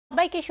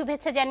সবাইকে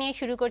শুভেচ্ছা জানিয়ে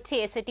শুরু করছি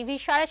এসএ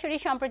টিভির সরাসরি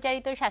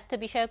সম্প্রচারিত স্বাস্থ্য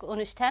বিষয়ক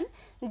অনুষ্ঠান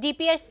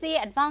ডিপিআরসি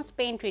অ্যাডভান্স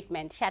পেইন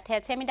ট্রিটমেন্ট। সাথে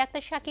আছে আমি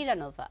ডাক্তার শাকিরা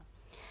নোভা।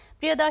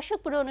 প্রিয় দর্শক,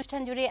 পুরো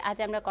অনুষ্ঠান জুড়ে আজ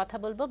আমরা কথা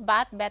বলবো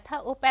বাত ব্যথা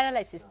ও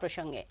প্যারালাইসিস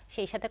প্রসঙ্গে।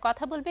 সেই সাথে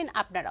কথা বলবেন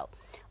আপনারাও।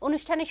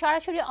 অনুষ্ঠানে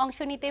সরাসরি অংশ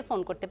নিতে ফোন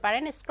করতে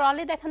পারেন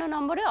স্ক্রলে দেখানো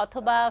নম্বরে,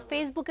 অথবা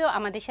ফেসবুকেও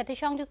আমাদের সাথে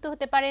সংযুক্ত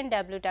হতে পারেন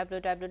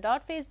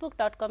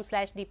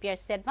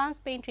www.facebook.com/DPRC অ্যাডভান্স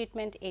পেইন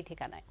ট্রিটমেন্ট এই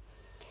ঠিকানায়।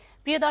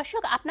 প্রিয়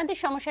দর্শক, আপনাদের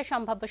সমস্যার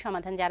সম্ভাব্য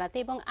সমাধান জানাতে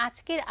এবং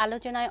আজকের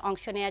আলোচনায়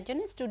অংশ নেওয়ার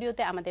জন্য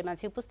স্টুডিওতে আমাদের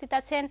মাঝে উপস্থিত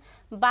আছেন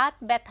বাত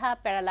ব্যথা,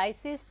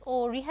 প্যারালাইসিস ও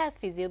রিহ্যাব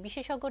ফিজিও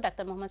বিশেষজ্ঞ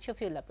ডাক্তার মোহাম্মদ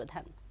শফিউল্লাহ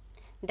প্রধান।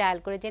 ডায়াল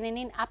করে জেনে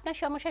নিন আপনার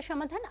সমস্যার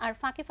সমাধান, আর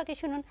ফাঁকে ফাঁকে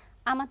শুনুন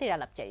আমাদের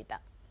আলাপচারিতা।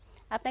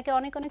 আপনাকে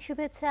অনেক অনেক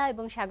শুভেচ্ছা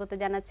এবং স্বাগত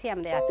জানাচ্ছি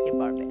আমাদের আজকের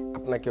পর্বে।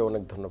 আপনাকে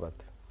অনেক ধন্যবাদ।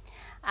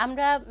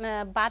 আমরা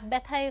বাত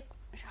ব্যথায়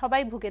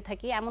সবাই ভুগে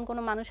থাকি, এমন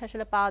কোনো মানুষ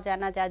আসলে পাওয়া যায়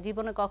না যার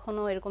জীবনে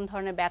কখনো এরকম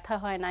ধরনের ব্যথা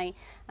হয় নাই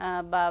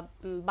বা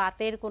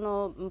বাতের কোনো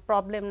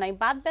প্রবলেম নাই।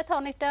 বাত ব্যথা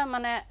অনেকটা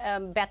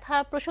ব্যথা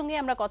প্রসঙ্গে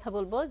আমরা কথা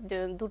বলবো, যে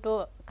দুটো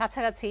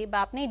কাছাকাছি, বা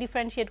আপনি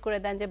ডিফারেন্সিয়েট করে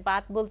দেন যে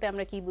বাত বলতে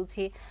আমরা কি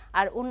বুঝি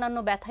আর অন্যান্য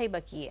ব্যথাই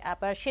বা কি,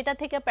 আবার সেটা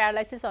থেকে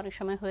প্যারালাইসিস অনেক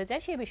সময় হয়ে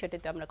যায়, সেই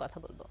বিষয়টিতে আমরা কথা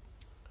বলবো।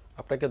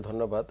 আপনাকে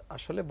ধন্যবাদ।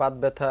 আসলে বাত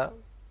ব্যথা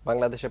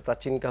বাংলাদেশে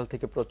প্রাচীনকাল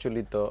থেকে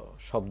প্রচলিত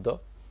শব্দ।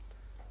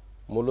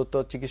 মূলত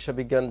চিকিৎসা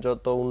বিজ্ঞান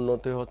যত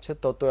উন্নতি হচ্ছে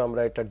তত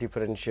আমরা এটা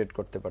ডিফারেন্সিয়েট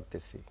করতে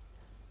পারতেছি।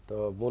 তো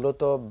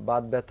মূলত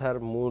বাত ব্যথার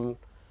মূল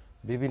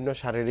বিভিন্ন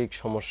শারীরিক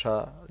সমস্যা,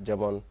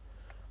 যেমন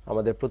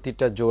আমাদের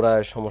প্রতিটা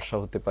জোড়ায় সমস্যা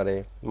হতে পারে,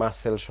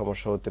 মাসেল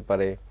সমস্যা হতে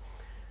পারে,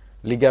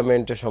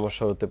 লিগামেন্টে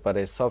সমস্যা হতে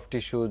পারে, সফট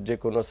টিস্যু, যে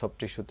কোনো সফট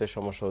টিস্যুতে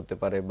সমস্যা হতে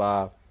পারে, বা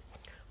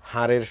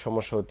হাড়ের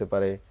সমস্যা হতে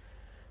পারে।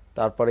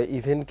 তারপরে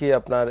ইভেন কি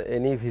আপনার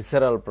এনি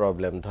ভিসেরাল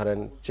প্রবলেম, ধরেন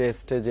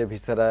চেস্টে যে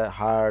ভিসেরা,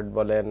 হার্ট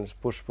বলেন,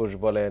 ফুসফুস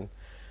বলেন,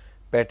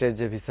 পেটে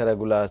যে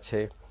ভিসেরাগুলো আছে,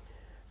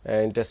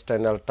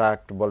 ইন্টেস্টাইনাল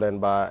ট্রাক্ট বলেন,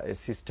 বা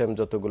সিস্টেম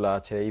যতগুলো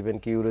আছে, ইভেন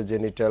কি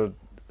ইউরোজেনিটাল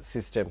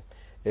সিস্টেম,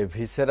 এই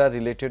ভিসেরা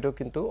রিলেটেডও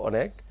কিন্তু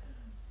অনেক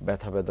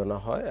ব্যথা বেদনা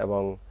হয়।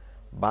 এবং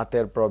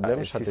বাতের প্রবলেম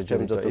সিস্টেম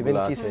যতগুলো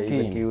আছে,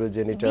 ইভেন কি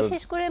ইউরোজেনিটাল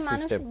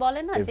সিস্টেম,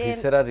 এই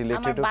ভিসেরা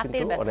রিলেটেডও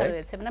কিন্তু অনেক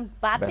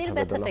ব্যথা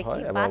বেদনা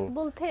হয়। এবং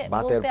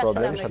বাতের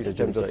প্রবলেম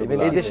সিস্টেম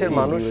যতগুলো, এই দেশের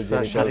মানুষ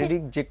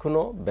শারীরিক যে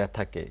কোনো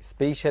ব্যথাকে,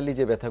 স্পেশালি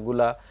যে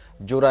ব্যথাগুলা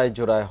জোড়ায়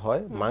জোড়ায়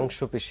হয়,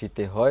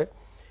 মাংসপেশিতে হয়,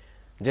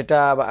 যেটা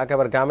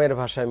একেবারে গ্রামের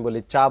ভাষায় আমি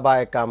বলি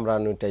চাবায়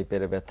কামড়ানো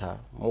টাইপের ব্যথা,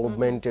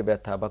 মুভমেন্টে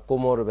ব্যথা বা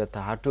কোমর ব্যথা,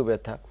 হাঁটু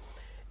ব্যথা,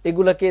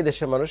 এগুলাকে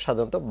দেশের মানুষ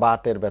সাধারণত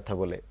বাতের ব্যথা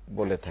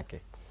বলে থাকে।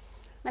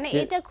 মানে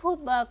এটা খুব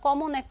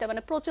কমন একটা,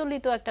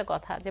 প্রচলিত একটা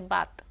কথা যে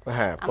বাত,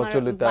 হ্যাঁ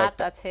প্রচলিত বাত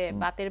আছে,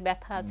 বাতের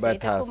ব্যথা আছে,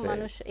 এটা খুব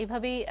মানুষ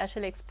এইভাবেই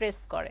আসলে এক্সপ্রেস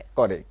করে।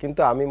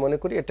 কিন্তু আমি মনে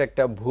করি এটা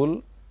একটা ভুল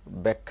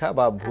ব্যাখ্যা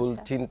বা ভুল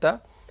চিন্তা।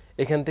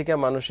 এখান থেকে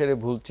মানুষের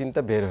ভুল চিন্তা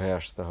বের হয়ে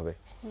আসতে হবে।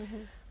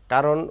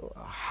 কারণ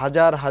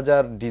হাজার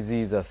হাজার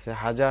ডিজিজ আছে,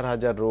 হাজার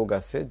হাজার রোগ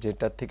আছে,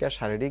 যেটা থেকে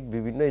শারীরিক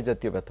বিভিন্ন এই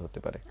জাতীয় ব্যথা হতে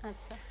পারে।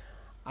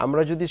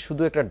 আমরা যদি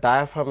শুধু একটা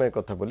ডায়াফ্রামের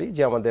কথা বলি,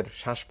 যে আমাদের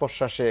শ্বাস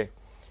প্রশ্বাসে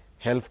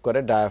হেল্প করে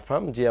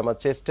ডায়াফ্রাম, যে আমার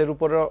চেস্টের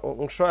উপরের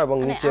অংশ এবং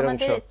নিচের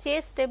অংশ,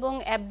 চেস্ট এবং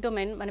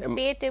অ্যাবডোমেন,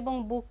 পেট এবং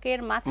বুকের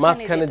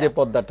মাঝখানে যে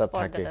পর্দাটা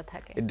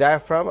থাকে, এই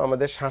ডায়াফ্রাম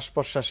আমাদের শ্বাস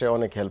প্রশ্বাসে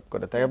অনেক হেল্প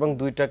করে থাকে। এবং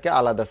দুইটাকে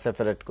আলাদা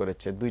সেপারেট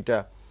করেছে, দুইটা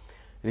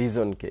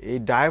রিজনকে। এই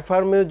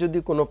ডায়াফ্রামেও যদি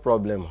কোনো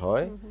প্রবলেম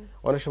হয়,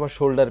 অনেক সময়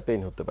শোল্ডার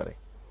পেইন হতে পারে।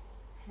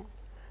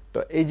 তো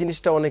এই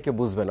জিনিসটা অনেকে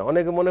বুঝবে না,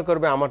 অনেকে মনে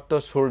করবে আমার তো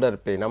শোল্ডার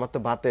পেইন, আমার তো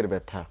বাতের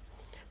ব্যথা,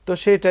 তো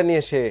সেটা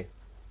নিয়ে সে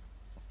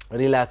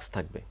রিল্যাক্স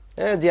থাকবে,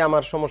 যে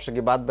আমার সমস্যা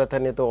কি, বাত ব্যথা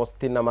নিয়ে তো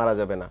অস্থির না, মারা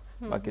যাবে না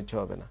বা কিছু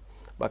হবে না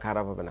বা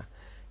খারাপ হবে না।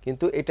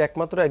 কিন্তু এটা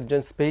একমাত্র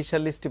একজন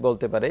স্পেশালিস্টই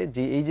বলতে পারে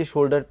যে এই যে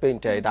শোল্ডার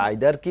পেইনটা, এটা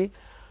আইদার কি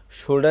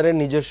শোল্ডারের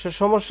নিজস্ব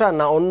সমস্যা,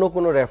 না অন্য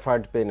কোনো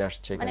রেফার্ড পেইন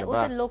আসছে এখানে,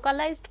 বা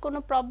লোকালাইজড কোনো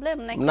প্রবলেম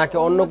নাকি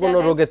অন্য কোনো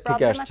রোগের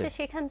থেকে আসছে,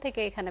 সেখান থেকে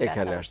এখানে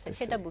আসছে,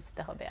 সেটা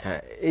বুঝতে হবে।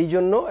 হ্যাঁ, এই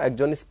জন্য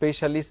একজন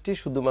স্পেশালিস্টই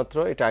শুধুমাত্র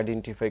এটা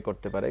আইডেন্টিফাই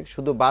করতে পারে।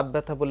 শুধু বাত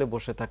ব্যথা বলে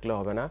বসে থাকলে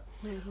হবে না,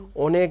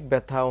 অনেক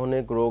ব্যথা,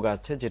 অনেক রোগ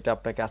আছে যেটা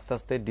আপনাকে আস্তে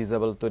আস্তে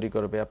ডিসেবল তৈরি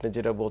করবে। আপনি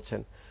যেটা বলছেন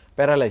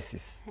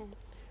প্যারালাইসিস,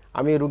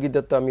 আমি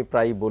রোগীদের তো আমি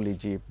প্রায় বলি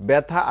যে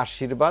ব্যথা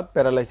আশীর্বাদ,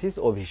 প্যারালাইসিস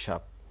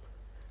অভিশাপ।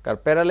 কারণ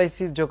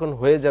প্যারালাইসিস যখন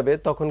হয়ে যাবে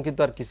তখন কিন্তু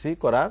আর কিছুই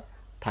করার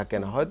থাকে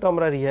না। হয়তো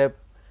আমরা রিহ্যাব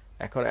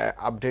এখন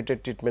আপডেটেড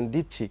ট্রিটমেন্ট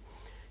দিচ্ছি,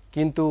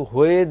 কিন্তু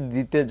হয়ে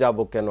দিতে যাব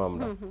কেন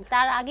আমরা,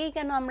 তার আগেই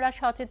কেন আমরা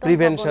সচেতন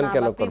প্রিভেনশন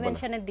কেন করব না,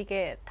 প্রিভেনশনের দিকে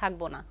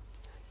থাকবো না।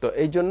 তো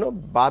এই জন্য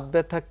বাত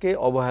ব্যথাকে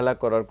অবহেলা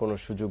করার কোনো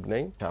সুযোগ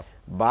নেই।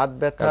 বাত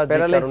ব্যথা,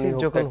 প্যারালাইসিস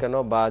যখন কেন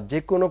বা যে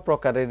কোনো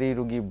প্রকারেরই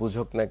রোগী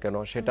বুঝুক না কেন,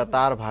 সেটা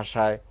তার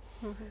ভাষায়,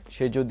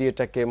 সে যদি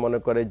এটাকে মনে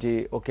করে যে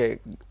ওকে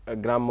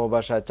গ্রাম্য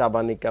ভাষায়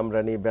চাবানি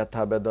কামরানি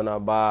ব্যথা বেদনা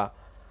বা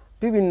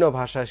বিভিন্ন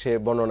ভাষা সে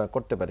বর্ণনা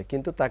করতে পারে,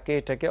 কিন্তু তাকে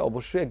এটাকে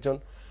অবশ্যই একজন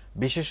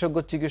বিশেষজ্ঞ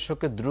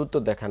চিকিৎসককে দ্রুত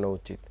দেখানো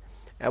উচিত।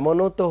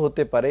 এমনও তো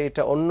হতে পারে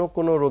এটা অন্য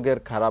কোনো রোগের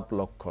খারাপ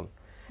লক্ষণ,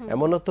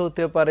 এমনও তো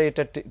হতে পারে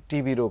এটা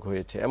টিবি রোগ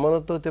হয়েছে, এমনও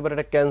তো হতে পারে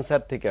এটা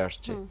ক্যান্সার থেকে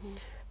আসছে,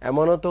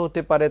 এমনও তো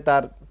হতে পারে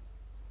তার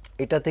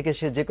এটা থেকে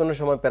সে যে কোনো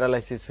সময়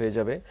প্যারালাইসিস হয়ে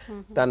যাবে,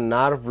 তার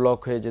নার্ভ ব্লক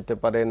হয়ে যেতে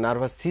পারে,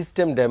 নার্ভাস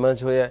সিস্টেম ড্যামেজ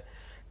হয়ে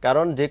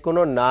কারণ যে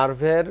কোনো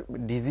নার্ভের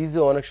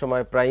ডিজিজও অনেক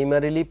সময়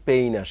প্রাইমারিলি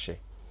পেইন আসে,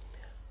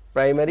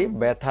 প্রাইমারি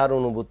ব্যথার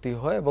অনুভূতি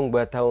হয় এবং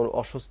ব্যথা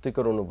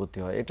অস্বস্তিকর অনুভূতি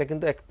হয়। এটা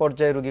কিন্তু এক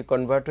পর্যায়ে রোগী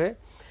কনভার্ট হয়ে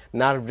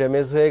নার্ভ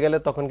ড্যামেজ হয়ে গেলে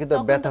তখন কিন্তু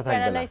ব্যথা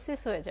থাকবে না,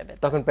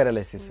 তখন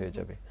প্যারালাইসিস হয়ে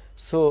যাবে।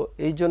 সো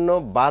এই জন্য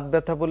বাত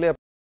ব্যথা বলে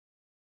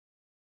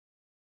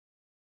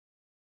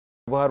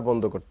ব্যবহার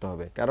বন্ধ করতে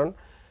হবে, কারণ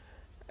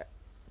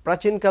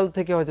প্রাচীনকাল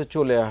থেকে হয়তো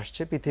চলে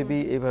আসছে, পৃথিবী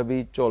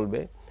এভাবেই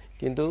চলবে।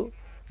 কিন্তু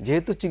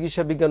যেহেতু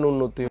চিকিৎসা বিজ্ঞান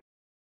উন্নতি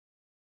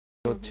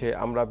হচ্ছে,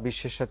 আমরা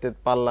বিশ্বের সাথে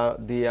পাল্লা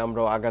দিয়ে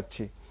আমরা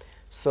আগাচ্ছি,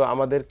 সো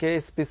আমাদেরকে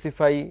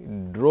স্পেসিফাই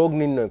রোগ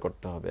নির্ণয়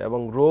করতে হবে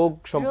এবং রোগ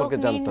সম্পর্কে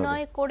জানতে হবে,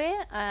 নির্ণয় করে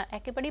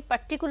একেবারে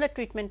পার্টিকুলার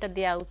ট্রিটমেন্টটা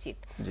দেওয়া উচিত।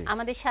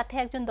 আমাদের সাথে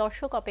একজন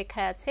দর্শক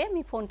অপেক্ষায় আছে,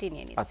 আমি ফোনটি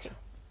নিয়ে নিচ্ছি।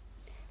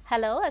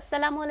 হ্যালো,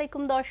 আসসালামু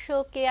আলাইকুম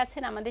দর্শক, কে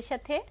আছেন আমাদের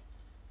সাথে?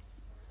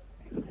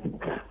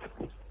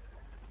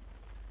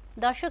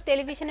 দর্শক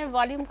টেলিভিশনের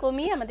ভলিউম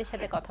কমিয়ে আমাদের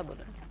সাথে কথা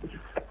বলুন।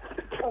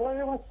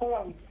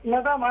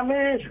 ম্যাডাম আমি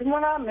শুনবো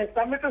না,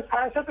 আমি তো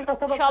স্যারের সাথে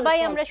কথা বলছি। সবাই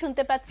আমরা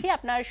শুনতে পাচ্ছি,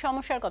 আপনার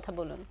সমস্যার কথা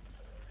বলুন।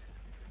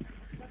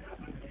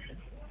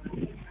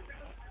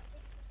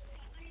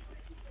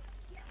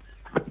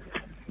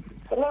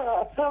 হ্যালো,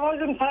 আসসালামু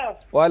আলাইকুম স্যার।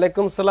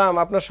 ওয়ালাইকুম সালাম,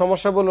 আপনার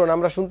সমস্যা বলুন,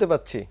 আমরা শুনতে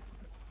পাচ্ছি।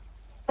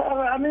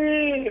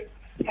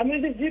 আমি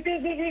যে জিপিএস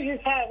দেখেছি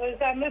স্যার,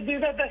 ওইটা আমি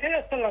দুইবার দেখে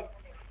আসছিলাম।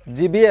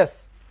 জিবিএস?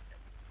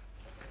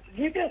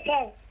 GPS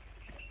sir.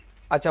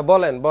 আচ্ছা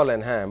বলেন বলেন,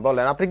 হ্যাঁ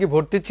বলেন, আপনি কি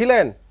ভর্তি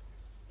ছিলেন?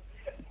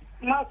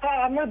 না স্যার,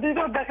 আমি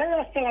দুইবার দেখে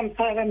আসছিলাম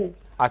স্যার আমি।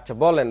 আচ্ছা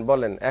বলেন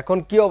বলেন, এখন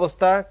কি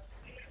অবস্থা?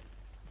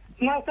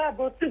 না স্যার,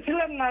 ভর্তি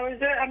ছিলাম না, ওই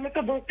যে আমি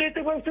তো ভর্তি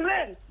হইতে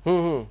বলছিলেন।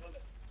 হুম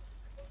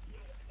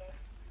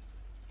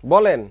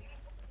বলেন।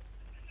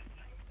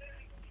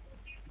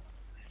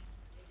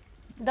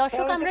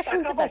 দর্শক আমরা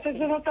শুনতে পাচ্ছি।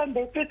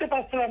 ভর্তি হইতে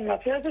পারছিলাম না,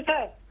 ঠিক আছে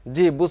স্যার?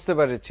 জি বুঝতে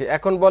পারছি,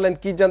 এখন বলেন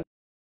কি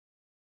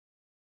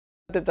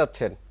জানতে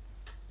চাচ্ছেন?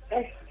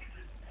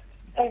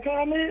 এখন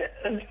আমি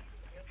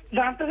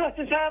জানতে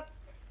চাচ্ছি স্যার,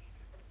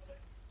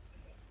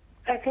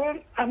 এখন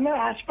আমার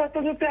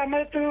হাসপাতালে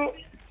আমার একটু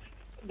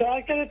দয়া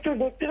করে একটু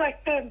ভর্তি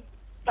রাখতেন,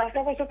 টাকা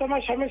পয়সা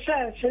তোমার সমস্যা,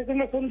 সেই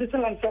জন্য ফোন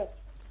দিছিলাম স্যার।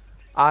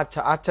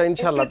 আচ্ছা আচ্ছা,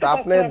 ইনশাআল্লাহ তা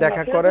আপনি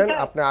দেখা করেন,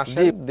 আপনি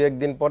আসেন দু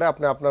একদিন পরে,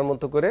 আপনি আপনার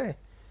মতো করে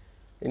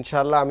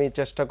ইনশাআল্লাহ আমি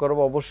চেষ্টা করব।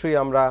 অবশ্যই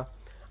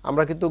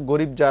আমরা কিন্তু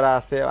গরিব যারা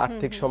আছে,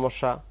 আর্থিক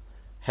সমস্যা,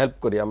 হেল্প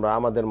করি আমরা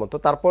আমাদের মতো।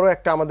 তারপরেও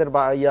একটা আমাদের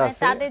ইয়া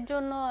আছে, তাদের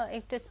জন্য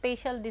একটা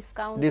স্পেশাল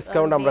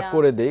ডিসকাউন্ট আমরা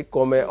করে দেই,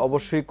 কমে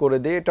অবশ্যই করে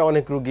দেই। এটা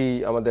অনেক রোগী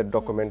আমাদের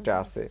ডকুমেন্টে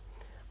আছে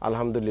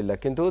আলহামদুলিল্লাহ।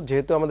 কিন্তু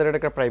যেহেতু আমাদের এটা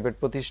একটা প্রাইভেট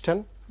প্রতিষ্ঠান,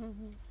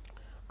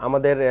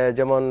 আমাদের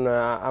যেমন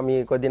আমি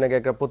কয়েকদিন আগে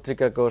একটা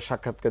পত্রিকাকেও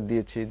সাক্ষাৎকার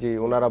দিয়েছি, যে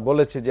ওনারা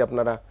বলেছে যে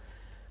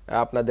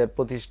আপনাদের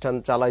প্রতিষ্ঠান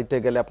চালাইতে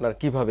গেলে আপনারা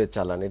কিভাবে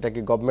চালান, এটা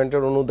কি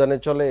গভর্নমেন্টের অনুদানে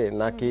চলে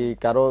নাকি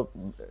কারো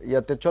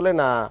ইয়াতে চলে,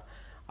 না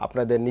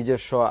আপনাদের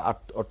নিজস্ব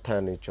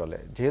অর্থায়নে চলে।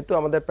 যেহেতু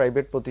আমাদের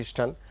প্রাইভেট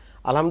প্রতিষ্ঠান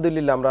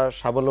আলহামদুলিল্লাহ আমরা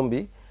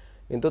স্বাবলম্বী,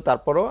 কিন্তু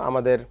তারপরও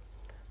আমাদের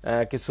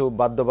কিছু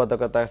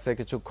বাধ্যবাধকতা আছে,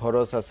 কিছু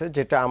খরচ আছে,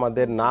 যেটা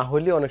আমাদের না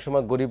হলে অনেক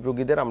সময় গরিব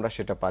রোগীদের আমরা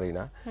সেটা পারি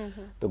না।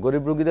 তো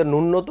গরিব রোগীদের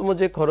ন্যূনতম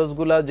যে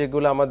খরচগুলা,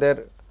 যেগুলো আমাদের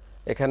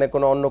এখানে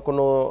অন্য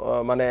কোনো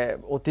মানে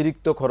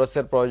অতিরিক্ত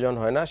খরচের প্রয়োজন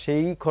হয় না,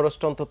 সেই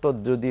খরচটা অন্তত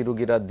যদি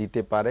রোগীরা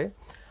দিতে পারে,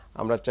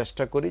 আমরা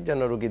চেষ্টা করি যেন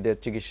রোগীদের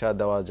চিকিৎসা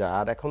দেওয়া যায়।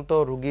 আর এখন তো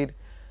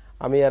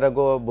আমি এর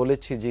আগে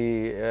বলেছি যে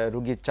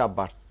রোগীর চাপ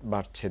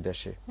বাড়ছে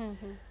দেশে।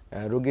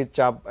 রোগীর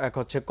চাপ এক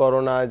হচ্ছে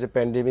করোনা, যে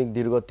প্যান্ডেমিক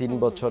দীর্ঘ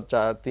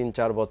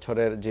 3-4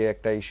 বছরের যে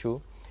একটা ইস্যু,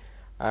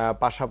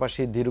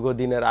 পাশাপাশি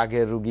দীর্ঘদিনের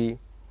আগের রোগী,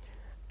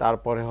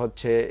 তারপরে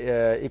হচ্ছে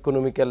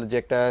ইকোনমিক্যাল যে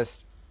একটা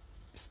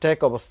স্ট্যাক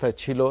অবস্থায়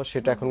ছিল,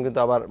 সেটা এখন কিন্তু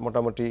আবার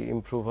মোটামুটি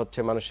ইমপ্রুভ হচ্ছে,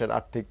 মানুষের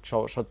আর্থিক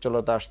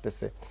সচ্ছলতা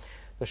আসতেছে।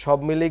 তো সব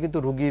মিলিয়ে কিন্তু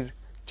রোগীর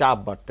চাপ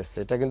বাড়তেছে,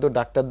 এটা কিন্তু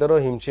ডাক্তারদেরও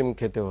হিমশিম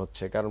খেতে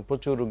হচ্ছে, কারণ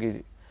প্রচুর রোগী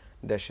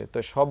দেশে। তো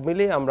সব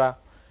মিলিয়ে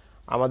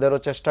আমাদেরও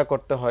চেষ্টা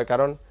করতে হয়,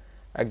 কারণ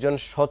একজন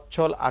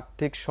সচ্ছল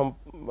আর্থিক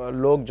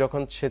লোক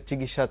যখন সে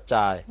চিকিৎসা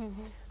চায়,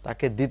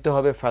 তাকে দিতে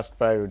হবে ফার্স্ট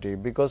প্রায়োরিটি,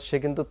 বিকজ সে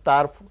কিন্তু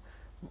তার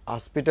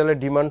হসপিটালের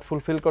ডিমান্ড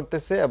ফুলফিল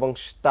করতেছে এবং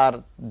তার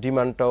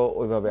ডিমান্ডটাও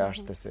ওইভাবে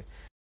আসতেছে।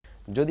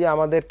 যদি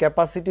আমাদের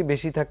ক্যাপাসিটি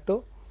বেশি থাকতো,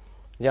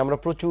 যে আমরা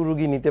প্রচুর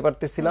রোগী নিতে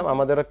পারতেছিলাম,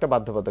 আমাদের একটা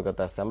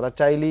বাধ্যবাধকতা আছে, আমরা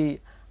চাইলেই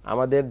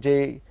আমাদের যে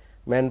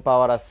ম্যান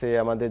পাওয়ার আছে,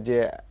 আমাদের যে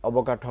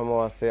অবকাঠামো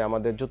আছে,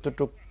 আমাদের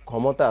যতটুকু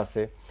ক্ষমতা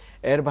আছে,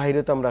 এর বাইরে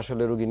তো আমরা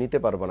আসলে রোগী নিতে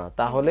পারবো না।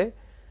 তাহলে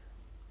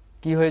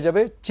কি হয়ে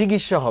যাবে,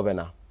 চিকিৎসা হবে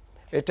না।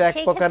 এটা এক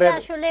প্রকারের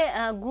আসলে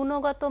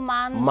গুণগত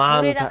মান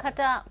ধরে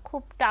রাখাটা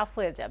খুব টাফ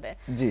হয়ে যাবে।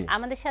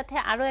 আমাদের সাথে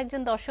আরো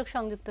একজন দর্শক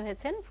সংযুক্ত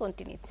হয়েছেন,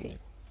 ফোনটি নিচ্ছি।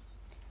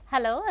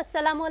 হ্যালো,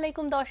 আসসালামু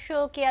আলাইকুম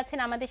দর্শক, কে আছেন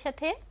আমাদের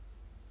সাথে?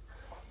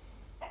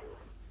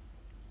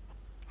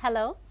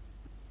 হ্যালো,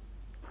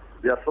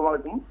 আসসালামু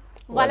আলাইকুম।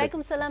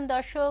 ওয়ালাইকুম সালাম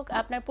দর্শক,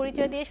 আপনার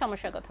পরিচয় দিয়ে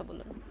সমস্যার কথা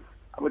বলুন।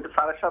 আমি তো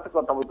স্যারের সাথে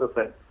কথা বলতে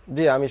চাই।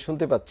 জি আমি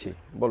শুনতে পাচ্ছি,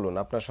 বলুন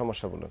আপনার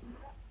সমস্যা বলুন।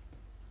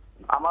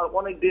 আমার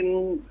অনেক দিন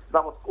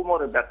যাবত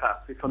কোমরে ব্যথা,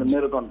 পিছনে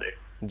মেরুদণ্ডে।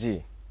 জি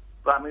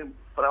তো আমি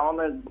প্রায়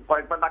অনেক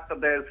কয়েকবার ডাক্তার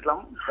দেখিয়েছিলাম,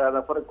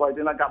 তারপরে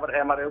কয়েকদিন আগে আবার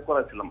এমআরআইও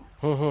করেছিলাম।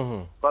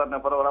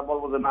 করানোর পরে ওরা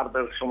বলবো যে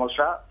নার্ভের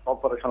সমস্যা,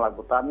 অপারেশন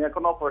লাগবে। তো আমি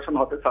এখন অপারেশন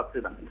হতে চাচ্ছি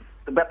না।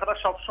 তো ব্যথাটা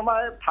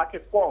সবসময় থাকে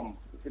কম,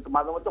 কিন্তু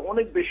মাঝে মধ্যে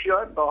অনেক বেশি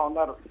হয়, তখন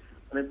আর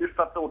মানে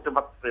বিস্তারতে উঠতে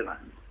পারছি না।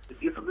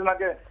 কিছুদিন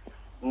আগে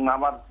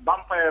আমার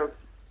বাম পায়ে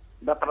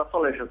ব্যথাটা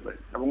চলে এসেছে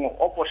এবং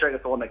অপস হয়ে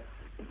গেছে, অনেক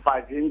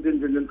পায়ে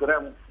ঝিন করে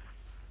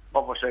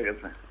অপস হয়ে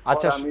গেছে।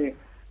 আচ্ছা আমি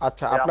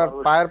আচ্ছা, আপনার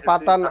পায়ের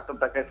পাতা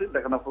দেখাইছি,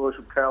 দেখানোর পর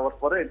ওষুধ খাওয়ার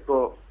পরে একটু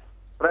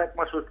প্রায় 1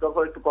 মাস ওষুধ খাওয়ার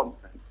পর একটু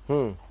কমছে।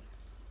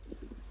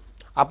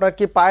 আপনার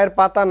কি পায়ের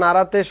পাতা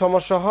নাড়াতে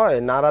সমস্যা হয়?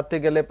 নাড়াতে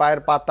গেলে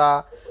পায়ের পাতা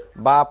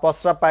বা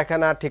প্রস্রাব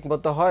পায়খানা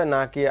ঠিকমতো হয়,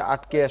 নাকি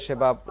আটকে আসে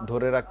বা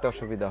ধরে রাখতে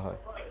অসুবিধা হয়,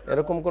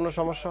 এরকম কোনো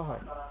সমস্যা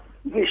হয়?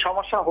 জি,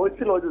 সমস্যা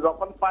হয়েছিল ওই যে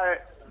যখন পায়ে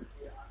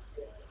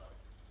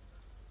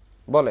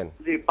বলেন।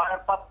 জি,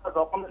 পায়ের পাতা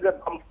যখন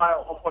পায়ে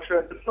অপস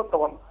হয়ে গেছিল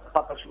তখন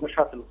পাতার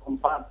সমস্যা ছিল,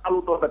 পায়ের তালু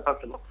তো ব্যথা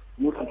ছিল,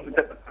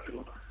 মুঠোতে ব্যথা ছিল।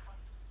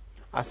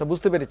 আচ্ছা,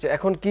 বুঝতে পেরেছি।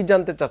 এখন কি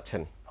জানতে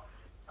চাচ্ছেন?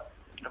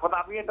 এখন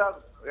আমি এটা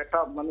একটা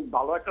মানে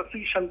ভালো একটা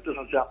চিকিৎসা নিতে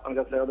চাচ্ছি আপনার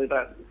কাছে, এটা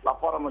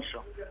পরামর্শ।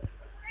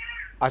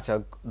 আচ্ছা,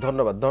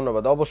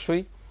 ধন্যবাদ।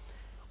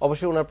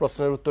 অবশ্যই ওনার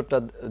প্রশ্নের উত্তরটা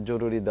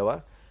জরুরি দেওয়া।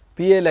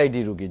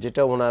 পিএলআইডি রোগী,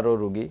 যেটা ওনারও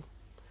রোগী।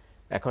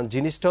 এখন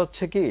জিনিসটা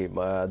হচ্ছে কি,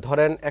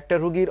 ধরেন একটা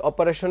রোগীর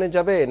অপারেশনে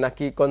যাবে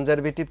নাকি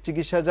কনজারভেটিভ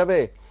চিকিৎসা যাবে,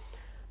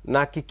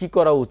 নাকি কি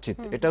করা উচিত,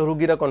 এটা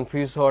রোগীরা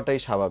কনফিউজ হওয়াটাই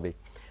স্বাভাবিক।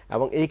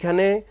 এবং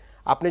এইখানে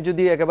আপনি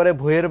যদি একেবারে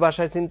ভয়ের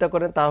ভাষায় চিন্তা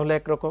করেন তাহলে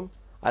একরকম,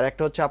 আর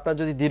একটা হচ্ছে আপনার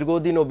যদি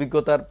দীর্ঘদিন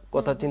অভিজ্ঞতার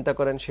কথা চিন্তা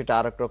করেন সেটা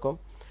আরেক রকম।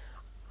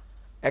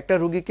 একটা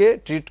রোগীকে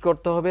ট্রিট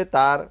করতে হবে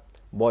তার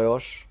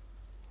বয়স,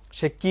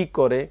 সে কি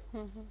করে,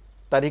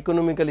 তার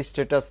ইকোনমিক্যাল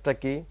স্ট্যাটাসটা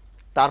কি,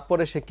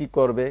 তারপরে সে কি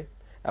করবে,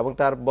 এবং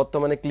তার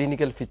বর্তমানে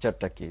ক্লিনিক্যাল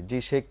ফিচারটা কি, যে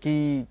সে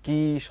কি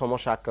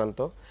সমস্যা আক্রান্ত,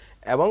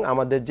 এবং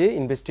আমাদের যে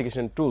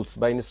ইনভেস্টিগেশন টুলস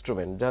বা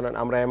ইনস্ট্রুমেন্ট, যেমন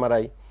আমরা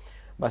এমআরআই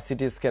বা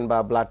সিটি স্ক্যান বা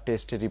ব্লাড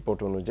টেস্টের রিপোর্ট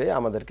অনুযায়ী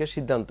আমাদেরকে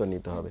সিদ্ধান্ত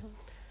নিতে হবে।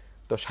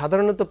 তো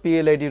সাধারণত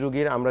পিএলআইডি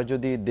রোগীর আমরা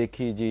যদি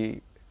দেখি যে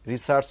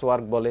রিসার্চ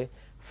ওয়ার্ক বলে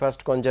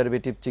ফার্স্ট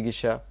কনজারভেটিভ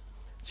চিকিৎসা,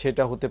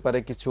 সেটা হতে পারে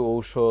কিছু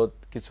ঔষধ,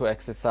 কিছু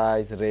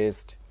এক্সারসাইজ,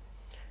 রেস্ট,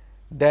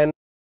 দেন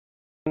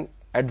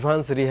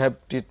অ্যাডভান্স রিহ্যাব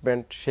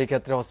ট্রিটমেন্ট, সেই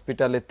ক্ষেত্রে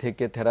হসপিটালে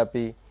থেকে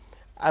থেরাপি,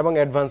 এবং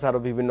অ্যাডভান্স আরও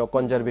বিভিন্ন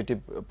কনজারভেটিভ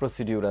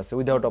প্রসিডিউর আছে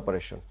উইদাউট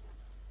অপারেশন,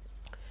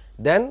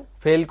 দেন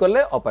ফেল করলে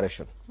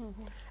অপারেশন।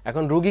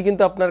 এখন রুগী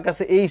কিন্তু আপনার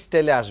কাছে এই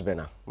স্টাইলে আসবে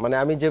না, মানে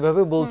আমি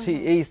যেভাবে বলছি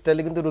এই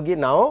স্টাইলে কিন্তু রুগী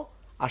নাও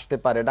আসতে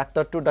পারে।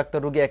 ডাক্তার টু ডাক্তার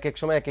রুগী এক এক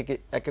সময়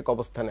এক এক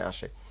অবস্থানে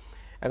আসে।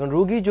 এখন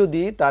রুগী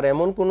যদি তার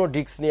এমন কোনো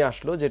ডিস্ক নিয়ে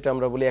আসলো যেটা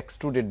আমরা বলি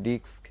এক্সট্রুডেড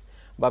ডিস্ক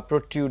বা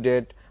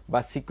প্রোটিউডেড বা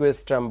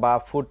সিকুয়েস্ট্রাম বা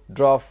ফুট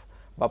ড্রপ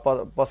বা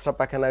প্রস্রাব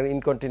পায়খানার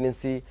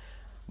ইনকন্টিনেন্সি,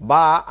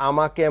 বা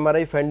আমাকে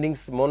এমআরআই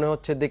ফাইন্ডিংস মনে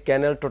হচ্ছে যে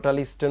ক্যানেল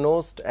টোটালি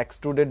স্টেনোসড,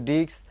 এক্সট্রুডেড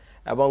ডিস্ক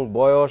এবং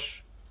বয়স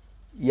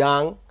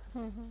ইয়াং,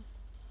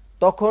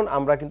 তখন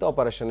আমরা কিন্তু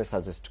অপারেশনে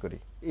সাজেস্ট করি।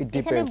 ইট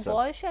ডিপেন্ডস,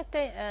 বয়স একটা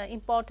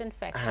ইম্পর্টেন্ট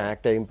ফ্যাক্টর। হ্যাঁ,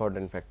 একটা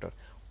ইম্পর্টেন্ট ফ্যাক্টর।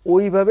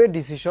 ওইভাবে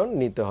ডিসিশন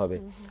নিতে হবে।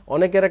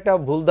 অনেকের একটা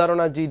ভুল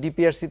ধারণা যে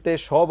ডিপিআরসিতে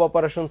সব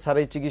অপারেশন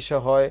ছাড়াই চিকিৎসা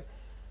হয়,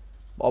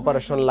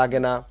 অপারেশন লাগে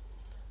না,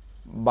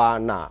 বা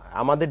না।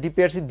 আমাদের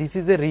DPRC this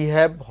is a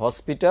rehab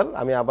hospital.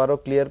 আমি আবারও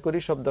ক্লিয়ার করি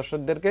সব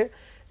দর্শকদেরকে,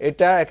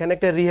 এটা এখানে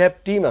একটা রিহ্যাব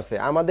টিম আছে।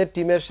 আমাদের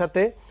টিমের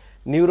সাথে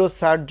neuro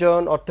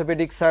surgeon,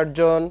 orthopaedic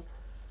surgeon,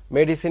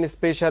 medicine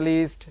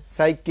specialist,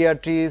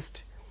 psychiatrist,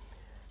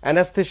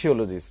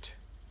 anaesthesiologist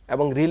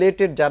এবং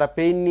রিলেটেড যারা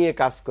পেইন নিয়ে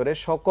কাজ করে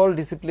সকল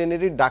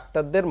ডিসিপ্লিনারি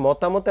ডাক্তারদের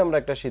মতামতে আমরা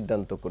একটা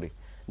সিদ্ধান্ত করি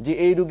যে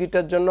এই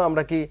রোগীটার জন্য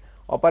আমরা কি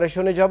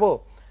অপারেশনে যাব,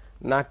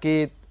 নাকি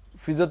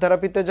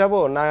ফিজিওথেরাপিতে যাব,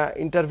 না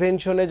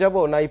ইন্টারভেনশনে যাব,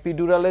 না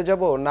ইপিডুরালে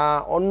যাব, না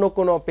অন্য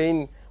কোনো পেইন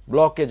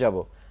ব্লকে যাব,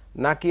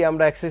 নাকি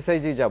আমরা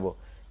এক্সারসাইজে যাব।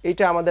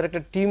 এটা আমাদের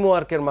একটা টিম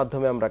ওয়ার্কের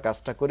মাধ্যমে আমরা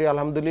কাজটা করি।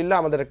 আলহামদুলিল্লাহ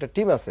আমাদের একটা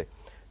টিম আছে।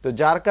 তো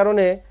যার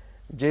কারণে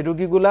যে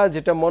রোগীগুলা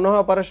যেটা মনে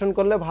হয় অপারেশন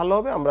করলে ভালো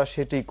হবে আমরা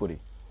সেটাই করি,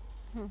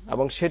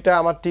 এবং সেটা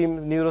আমার টিম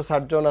নিউরো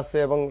সার্জন আছে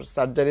এবং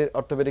সার্জারি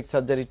অর্থোপেডিক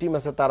সার্জারি টিম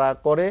আছে, তারা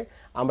করে,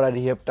 আমরা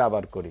রিহ্যাবটা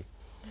আবার করি।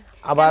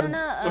 আবার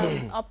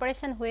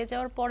অপারেশন হয়ে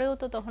যাওয়ার পরেও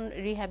তো তখন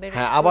রিহ্যাবের,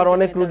 হ্যাঁ, আবার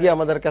অনেক রোগী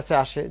আমাদের কাছে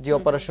আসে যে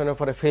অপারেশনের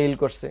পরে ফেল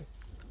করছে।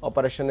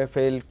 অপারেশনে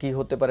ফেল কি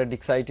হতে পারে,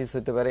 ডিক্সাইটিস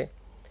হতে পারে,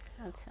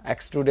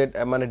 এক্সট্রুডেড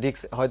মানে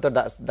ডিস্ক হয়তো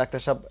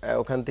ডাক্তার সাহেব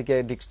ওখান থেকে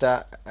ডিস্কটা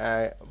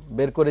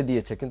বের করে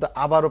দিয়েছে কিন্তু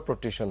আবারও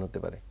প্রোট্রুশন হতে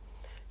পারে,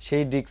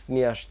 সেই ডিস্ক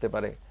নিয়ে আসতে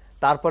পারে।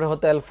 তারপরে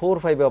হয়তো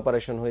L4-5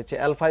 অপারেশন হয়েছে,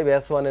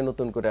 L5-S1 এ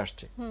নতুন করে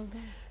আসছে।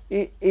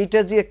 এইটা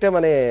যে একটা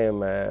মানে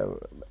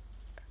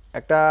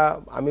একটা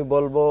আমি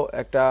বলবো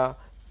একটা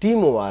টিম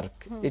ওয়ার্ক,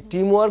 এই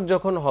টিম ওয়ার্ক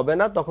যখন হবে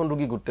না তখন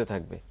রুগী ঘুরতে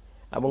থাকবে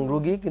এবং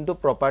রুগী কিন্তু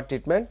প্রপার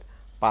ট্রিটমেন্ট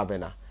পাবে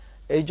না।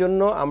 এই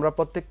জন্য আমরা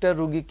প্রত্যেকটা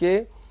রুগীকে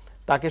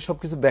তাকে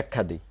সবকিছু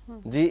ব্যাখ্যা দিই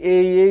যে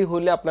এই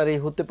হলে আপনার এই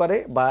হতে পারে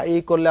বা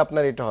এই করলে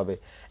আপনার এটা হবে।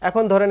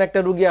 এখন ধরেন একটা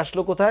রুগী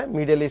আসলো কোথায়,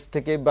 মিডল ইস্ট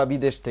থেকে বা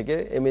বিদেশ থেকে,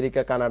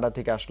 আমেরিকা কানাডা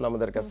থেকে আসলো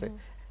আমাদের কাছে,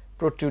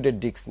 প্রোট্রুডেড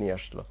ডিস্ক নিয়ে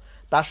আসলো।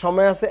 তার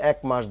সময় আছে 1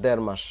 মাস 1.5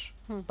 মাস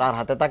তার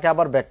হাতে, তাকে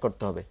আবার ব্যাক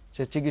করতে হবে,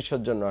 সে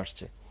চিকিৎসার জন্য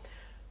আসছে,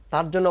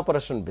 তার জন্য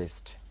অপারেশন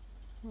বেস্ট।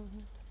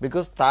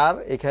 বিকজ তার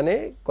এখানে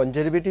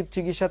কনজারভেটিভ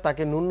চিকিৎসা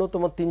তাকে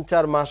ন্যূনতম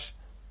 3-4 মাস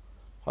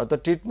হয়তো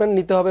ট্রিটমেন্ট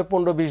নিতে হবে,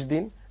 15-20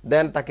 দিন,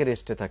 দেন তাকে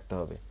রেস্টে থাকতে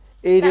হবে।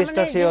 এই তার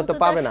রেস্টটা মানে সে হয়তো যেহেতু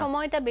তার পাবে না,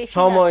 সময়টা বেশি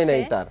সময় যাচ্ছে,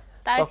 নেই তার,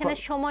 তার তখন এখানে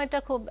সময়টা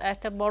খুব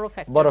একটা বড়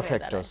বড় হয়ে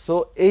ফ্যাক্টর। দাঁড়ায়। সো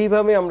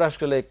এইভাবে আমরা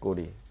আসলে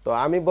করি। তো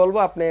আমি বলবো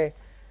আপনি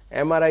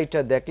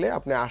এমআরআইটা দেখলে,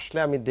 আপনি আসলে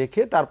আমি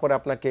দেখে তারপরে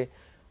আপনাকে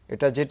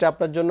এটা যেটা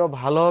আপনার জন্য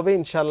ভালো হবে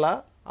ইনশাল্লাহ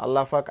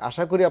আল্লাহ পাক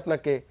আশা করি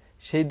আপনাকে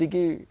সেই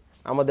দিকেই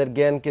আমাদের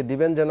জ্ঞানকে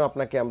দিবেন যেন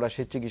আপনাকে আমরা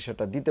সেই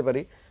চিকিৎসাটা দিতে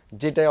পারি,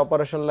 যেটাই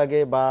অপারেশন লাগে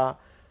বা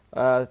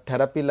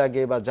থেরাপি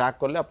লাগে বা যা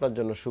করলে আপনার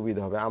জন্য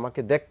সুবিধা হবে।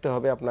 আমাকে দেখতে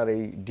হবে আপনার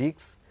এই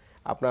ডিস্ক,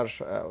 আপনার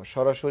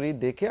সরাসরি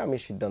দেখে আমি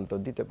সিদ্ধান্ত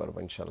দিতে পারবো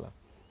ইনশাল্লাহ।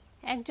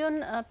 একজন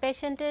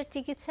পেশেন্টের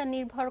চিকিৎসা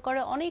নির্ভর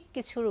করে অনেক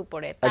কিছুর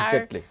উপরে, তার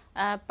এক্স্যাক্টলি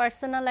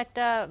পার্সোনাল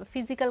একটা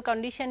ফিজিক্যাল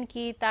কন্ডিশন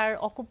কি, তার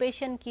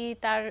অকুপেশন কি,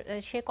 তার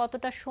সে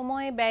কতটা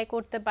সময় ব্যয়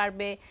করতে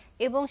পারবে,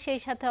 এবং সেই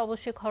সাথে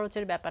অবশ্যই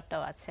খরচের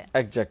ব্যাপারটাও আছে।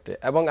 এক্স্যাক্টলি।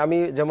 এবং আমি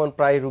যেমন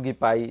প্রায় রুগী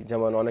পাই,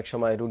 যেমন অনেক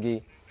সময় রুগী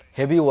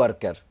হেভি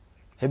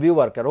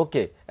ওয়ার্কার,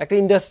 ওকে, একটা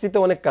ইন্ডাস্ট্রিতে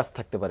অনেক কাজ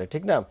থাকতে পারে,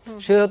 ঠিক না,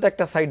 সে হয়তো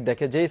একটা সাইড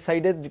দেখে যেই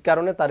সাইডের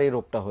কারণে তার এই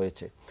রোগটা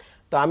হয়েছে।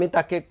 তো আমি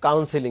তাকে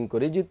কাউন্সেলিং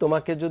করি যে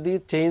তোমাকে যদি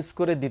চেঞ্জ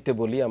করে দিতে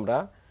বলি আমরা,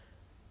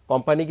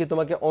 কোম্পানি কি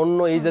তোমাকে অন্য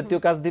এই জাতীয়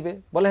কাজ দিবে?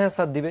 বলে হ্যাঁ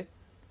স্যার দিবে।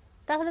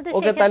 তাহলে তো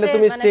ওকে, তাহলে সেক্ষেত্রে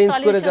তুমি মানে চেঞ্জ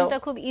করে যাও, সলিউশনটা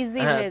খুব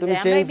ইজি হ্যাঁ হয়ে তুমি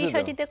যায়। আমরা চেঞ্জ এই হয়ে যাও।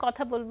 বিষয়টিতে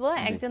কথা বলবো,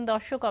 একজন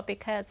দর্শক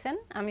অপেক্ষায় আছেন,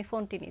 আমি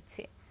ফোনটি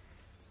নিচ্ছি।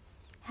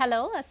 হ্যালো,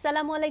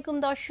 আসসালামু আলাইকুম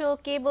দর্শক,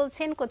 কে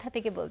বলছেন, কোথা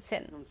থেকে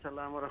বলছেন?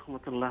 আসসালামু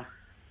রাহমাতুল্লাহ।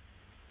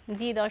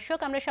 জি দর্শক,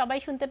 আমরা সবাই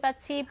শুনতে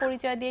পাচ্ছি,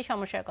 পরিচয় দিয়ে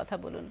সমস্যার কথা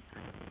বলুন।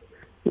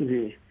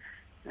 জি,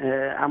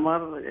 আমার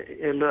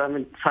আমি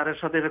স্যারের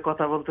সাথে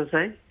কথা বলতে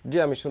চাই। জি,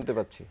 আমি শুনতে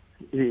পাচ্ছি।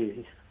 জি,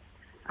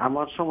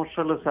 আমার সমস্যা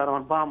হলো স্যার,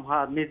 আমার বাম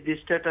হাত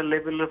নির্দিষ্ট একটা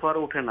লেভেলের পর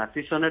ওঠে না,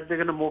 পিছনের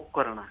দিকে মুভ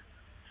করে না।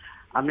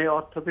 আমি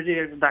অর্থোপেডিক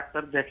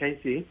ডাক্তার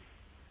দেখাইছি,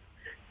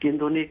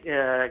 কিন্তু উনি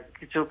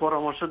কিছু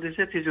পরামর্শ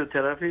দিয়েছে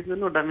ফিজিওথেরাপির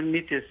জন্য, ওটা আমি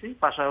নিতেছি,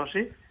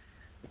 পাশাপাশি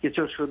কিছু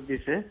ওষুধ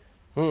দিছে,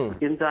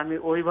 কিন্তু আমি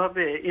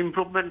ওইভাবে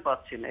ইমপ্রুভমেন্ট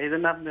পাচ্ছি না। এই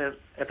জন্য আপনার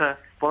একটা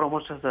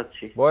পরামর্শ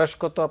চাচ্ছি। বয়স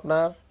কত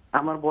আপনার?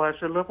 আমার বয়স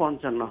হলো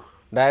 55।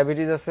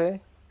 ডায়াবেটিস আছে?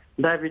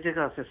 ডায়াবেটিস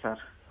আছে স্যার।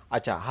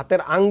 আচ্ছা,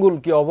 হাতের আঙ্গুল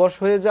কি অবশ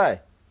হয়ে যায়?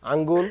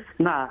 আঙ্গুল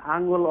না,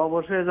 আঙ্গুল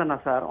অবশ হয়ে যায় না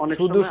স্যার, অনেক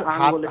শুধু সময়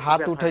আঙ্গুল একটু হাত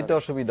ব্যথা উঠাইতে করে।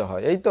 অসুবিধা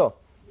হয়, এই তো?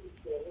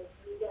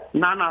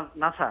 না না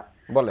না স্যার,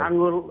 বলেন।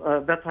 আঙ্গুল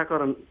ব্যথা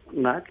করে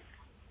না।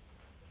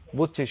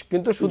 বুঝছিস,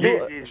 কিন্তু শুধু জি,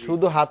 জি, জি।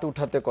 শুধু হাত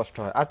উঠাতে কষ্ট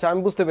হয়। আচ্ছা,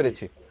 আমি বুঝতে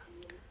পেরেছি।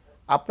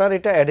 আপনার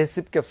এটা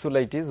অ্যাডহেসিভ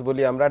ক্যাপসুলাইটিস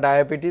বলি আমরা,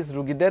 ডায়াবেটিস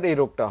রোগীদের এই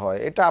রোগটা হয়।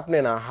 এটা আপনি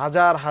না,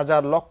 হাজার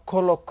হাজার লক্ষ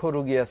লক্ষ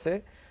রোগী আছে।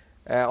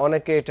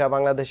 অনেকে এটা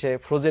বাংলাদেশে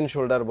ফ্রোজেন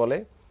শোল্ডার বলে,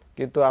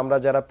 কিন্তু আমরা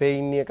যারা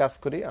পেইন নিয়ে কাজ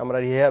করি, আমরা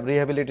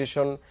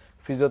রিহ্যাবিলিটেশন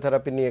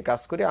ফিজিওথেরাপি নিয়ে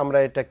কাজ করি, আমরা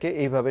এটাকে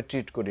এইভাবে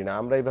ট্রিট করি না,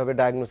 আমরা এইভাবে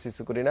ডায়াগনোসিস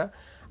করি না।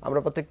 আমরা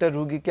প্রত্যেকটা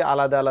রুগীকে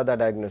আলাদা আলাদা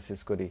ডায়াগনোসিস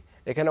করি।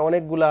 এখানে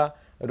অনেকগুলা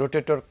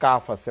রোটেটর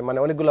কাফ আছে, মানে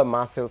অনেকগুলা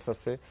মাসেলস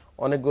আছে,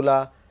 অনেকগুলা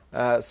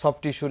সফট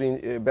টিস্যুর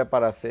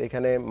ব্যাপার আছে,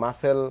 এখানে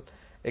মাসেল,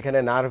 এখানে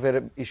নার্ভের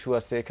ইস্যু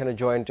আছে, এখানে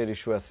জয়েন্টের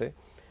ইস্যু আছে,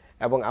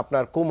 এবং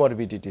আপনার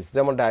কোমরবিডিটিস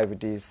যেমন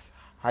ডায়াবেটিস,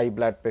 হাই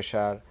ব্লাড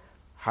প্রেশার,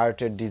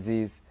 হার্টের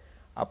ডিজিজ,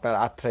 আপনার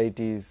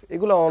আর্থ্রাইটিস,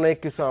 এগুলো অনেক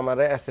কিছু আমরা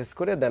অ্যাসেস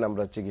করে দেন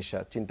আমরা চিকিৎসা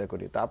চিন্তা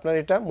করি। তো আপনার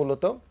এটা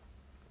মূলত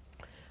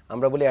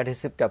আমরা বলি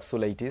অ্যাডহেসিভ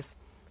ক্যাপসুলাইটিস।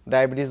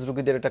 ডায়াবেটিস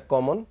রোগীদের এটা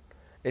কমন,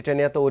 এটা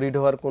নিয়ে এত ওরিড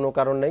হওয়ার কোনো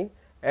কারণ নেই।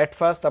 অ্যাট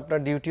ফার্স্ট আপনার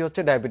ডিউটি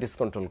হচ্ছে ডায়াবেটিস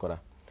কন্ট্রোল করা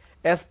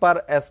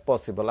অ্যাজ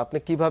পসিবল। আপনি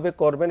কিভাবে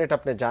করবেন এটা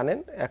আপনি জানেন।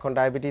 এখন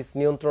ডায়াবেটিস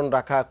নিয়ন্ত্রণ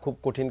রাখা খুব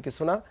কঠিন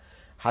কিছু না,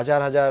 হাজার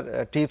হাজার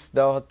টিপস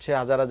দেওয়া হচ্ছে,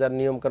 হাজার হাজার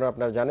নিয়মকানুন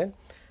আপনারা জানেন।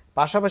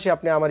 পাশাপাশি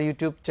আপনি আমার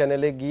ইউটিউব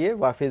চ্যানেলে গিয়ে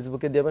বা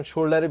ফেসবুকে দেবেন,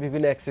 শোল্ডারে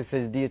বিভিন্ন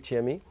এক্সারসাইজ দিয়েছি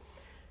আমি,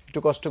 একটু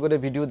কষ্ট করে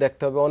ভিডিও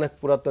দেখতে হবে, অনেক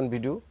পুরাতন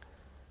ভিডিও।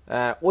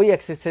 ওই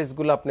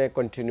এক্সারসাইজগুলো আপনি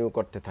কন্টিনিউ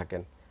করতে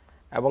থাকেন,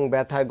 এবং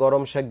ব্যথায়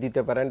গরম শেক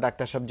দিতে পারেন,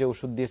 ডাক্তার সাহেব যে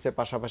ওষুধ দিয়েছে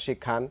পাশাপাশি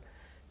খান।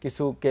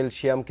 কিছু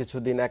ক্যালসিয়াম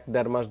কিছুদিন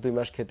 1-1.5 মাস 2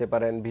 মাস খেতে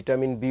পারেন।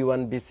 Vitamin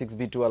B1 B6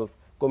 B12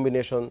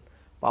 combination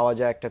পাওয়া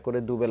যায় একটা করে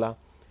দুবেলা,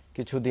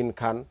 কিছুদিন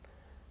খান,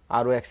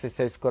 আরও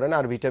এক্সারসাইজ করেন,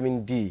 আর ভিটামিন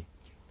ডি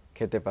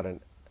খেতে পারেন।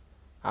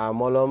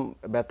 মলম,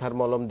 ব্যথার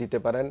মলম দিতে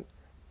পারেন।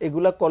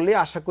 এগুলা করলে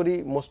আশা করি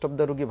মোস্ট অফ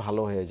দ্য রোগী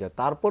ভালো হয়ে যায়।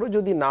 তারপরেও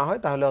যদি না হয়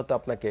তাহলে হয়তো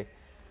আপনাকে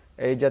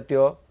এই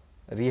জাতীয়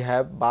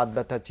রিহ্যাব বাত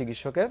ব্যথার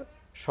চিকিৎসকের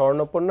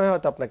শরণাপন্ন হয়ে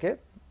হয়তো আপনাকে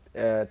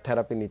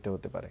থেরাপি নিতে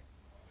হতে পারে।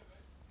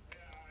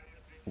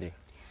 জি,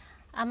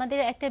 আমাদের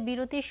একটা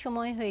বিরতির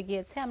সময় হয়ে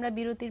গিয়েছে, আমরা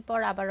বিরতির পর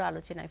আবারও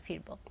আলোচনায়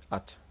ফিরব।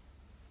 আচ্ছা।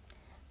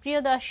 প্রিয়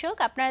দর্শক,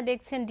 আপনারা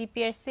দেখছেন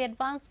ডিপিআরসি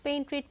অ্যাডভান্স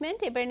পেইন ট্রিটমেন্ট।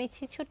 এবার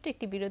নিচ্ছি ছোট্ট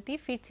একটি বিরতি,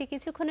 ফিরছি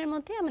কিছুক্ষণের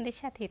মধ্যে, আমাদের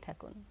সাথেই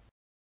থাকুন।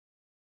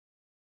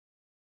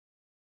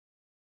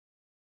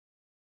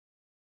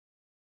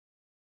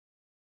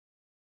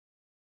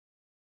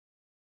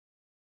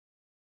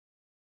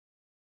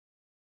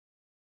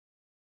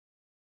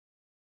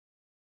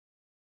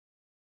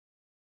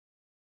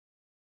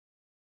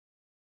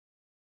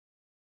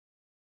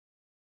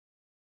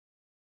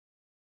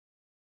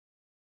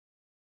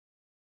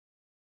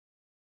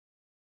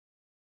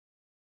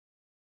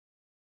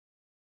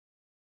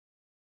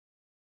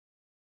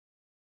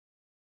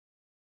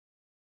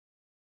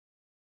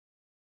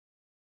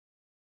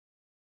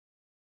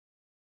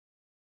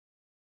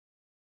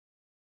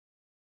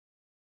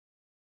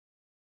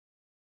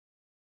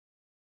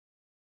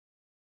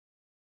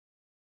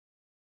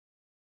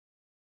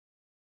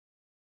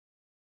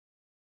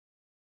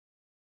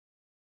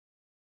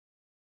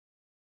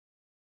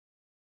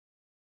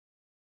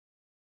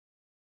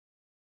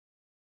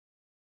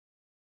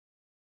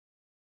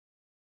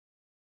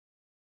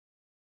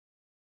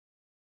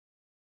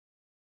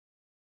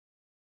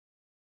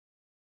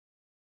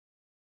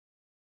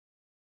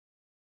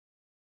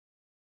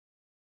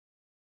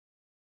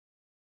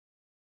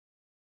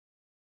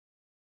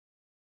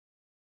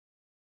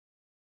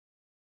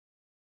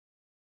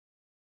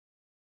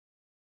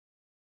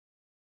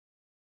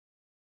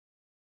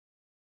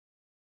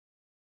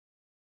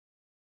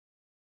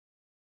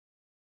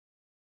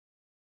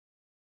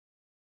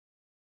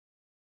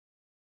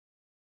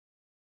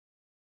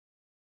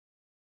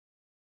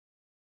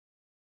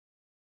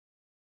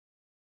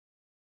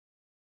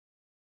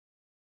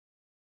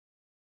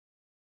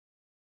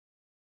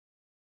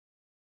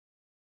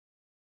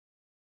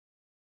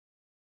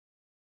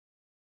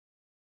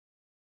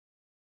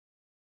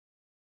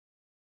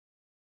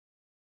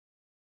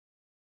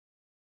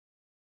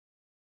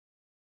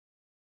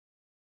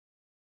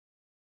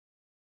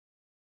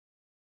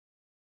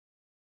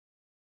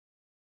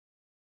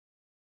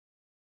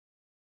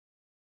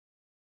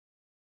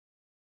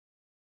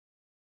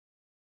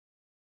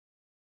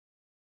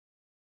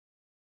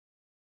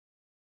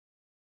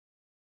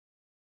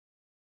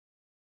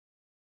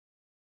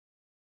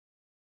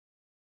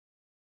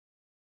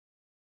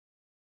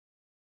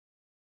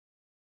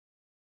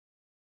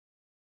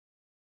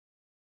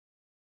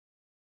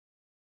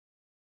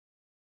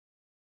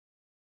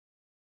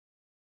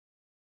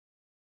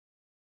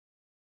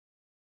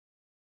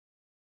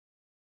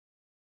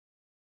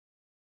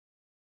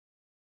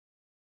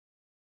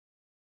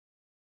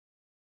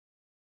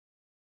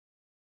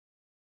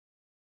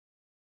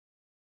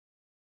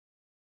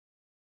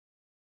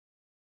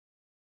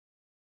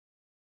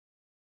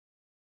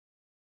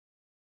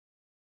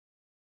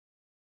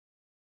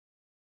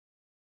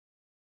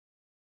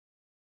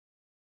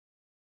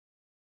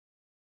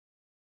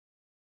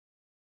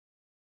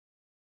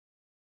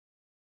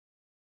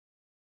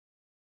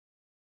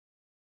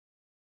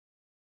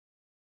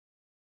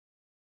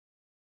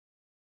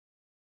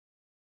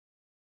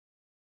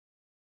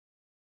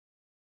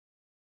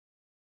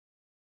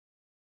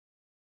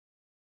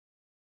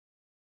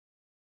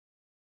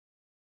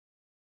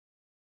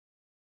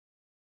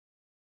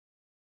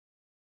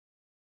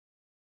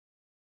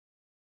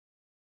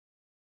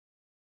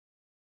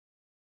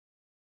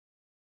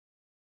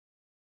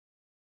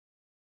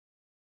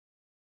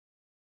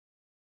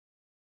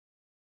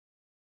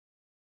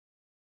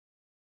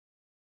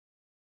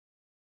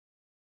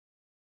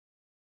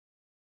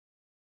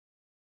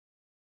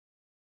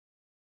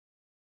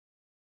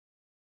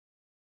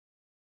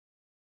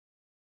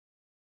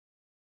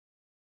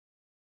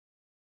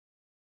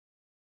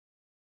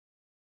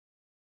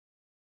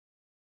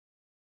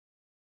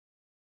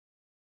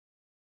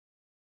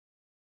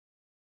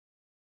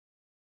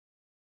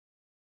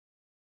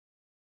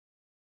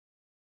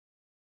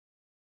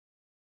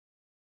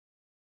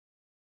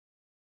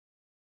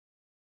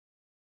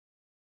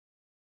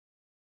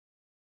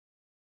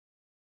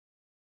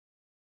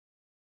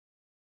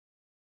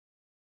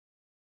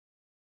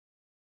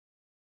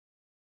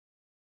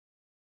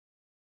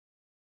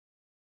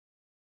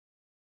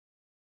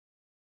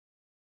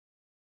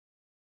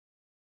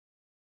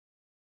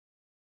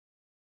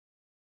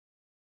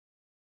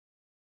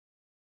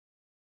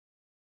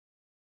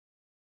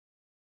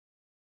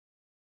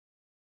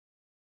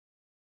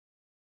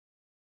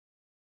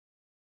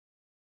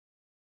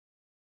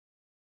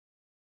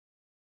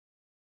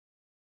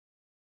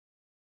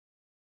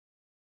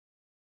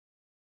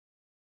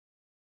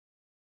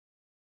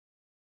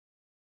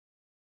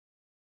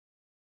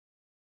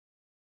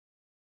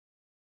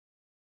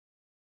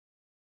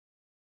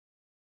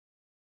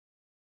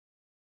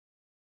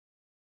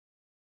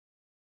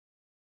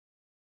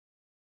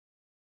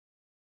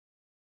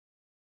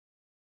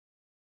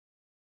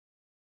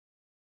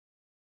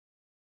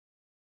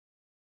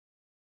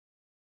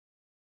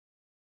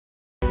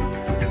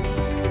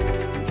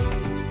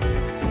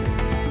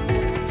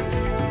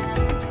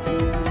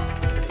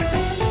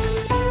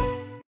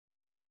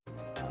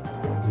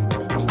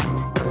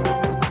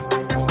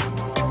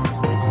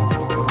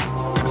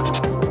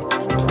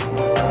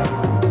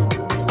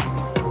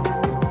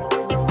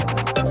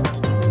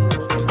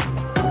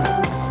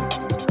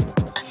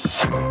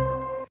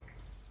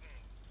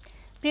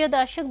 প্রিয়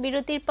দর্শক,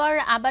 বিরতির পর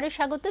আবারও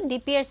স্বাগত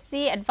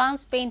ডিপিআরসি অ্যাডভান্স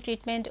পেইন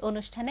ট্রিটমেন্ট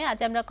অনুষ্ঠানে। আজ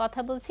আমরা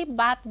কথা বলছি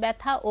বাত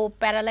ব্যথা ও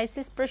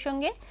প্যারালাইসিস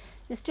প্রসঙ্গে।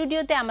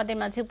 স্টুডিওতে আমাদের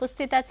মাঝে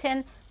উপস্থিত আছেন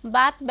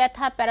বাত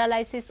ব্যথা,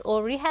 প্যারালাইসিস ও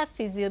রিহ্যাব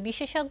ফিজিও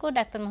বিশেষজ্ঞ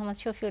ডাক্তার মোহাম্মদ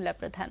শফিউল্লাহ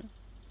প্রধান।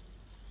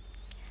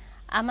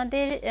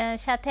 আমাদের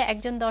সাথে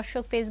একজন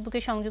দর্শক ফেসবুকে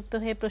সংযুক্ত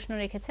হয়ে প্রশ্ন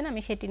রেখেছেন,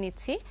 আমি সেটি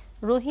নিচ্ছি।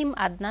 রহিম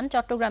আদনান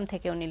চট্টগ্রাম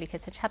থেকে উনি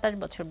লিখেছেন, 27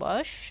 বছর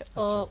বয়স,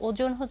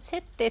 ওজন হচ্ছে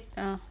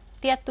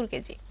 73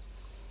 কেজি।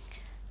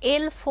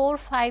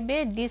 L4-5 এ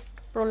ডিস্ক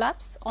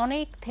প্রোলাপস,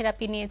 অনেক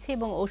থেরাপি নিয়েছি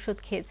এবং ওষুধ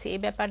খেয়েছি, এই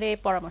ব্যাপারে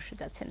পরামর্শ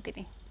চাচ্ছেন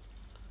তিনি।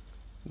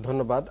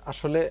 ধন্যবাদ।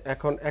 আসলে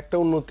এখন একটা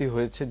উন্নতি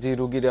হয়েছে যে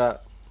রোগীরা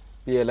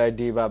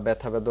পিএলআইডি বা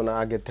ব্যথা বেদনা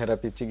আগে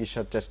থেরাপি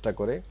চিকিৎসার চেষ্টা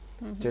করে,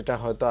 যেটা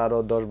হয়তো আরো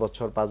 10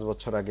 বছর 5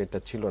 বছর আগে এটা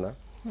ছিল না,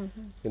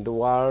 কিন্তু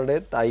ওয়ার্ল্ডে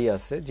তাই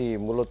আছে যে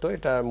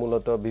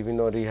মূলত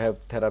বিভিন্ন রিহ্যাব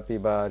থেরাপি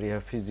বা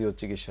রিহ্যাব ফিজিও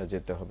চিকিৎসা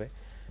যেতে হবে।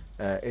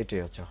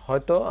 এটাই হচ্ছে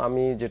হয়তো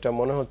আমি যেটা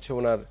মনে হচ্ছে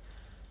ওনার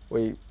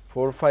ওই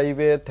 4-5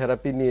 এ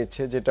থেরাপি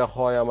নিয়েছে, যেটা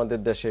হয় আমাদের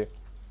দেশে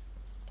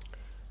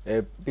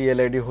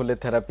পিএলআইডি হলে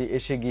থেরাপি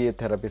এসে গিয়ে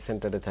থেরাপি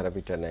সেন্টারে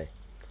থেরাপিটা নেয়।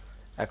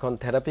 এখন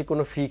থেরাপি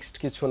কোনো ফিক্সড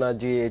কিছু না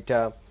যে এটা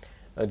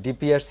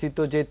ডিপিআরসি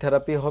তো যে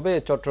থেরাপি হবে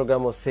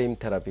চট্টগ্রামও সেম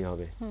থেরাপি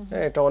হবে,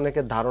 হ্যাঁ, এটা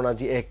অনেকের ধারণা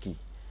যে একই,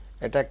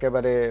 এটা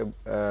একেবারে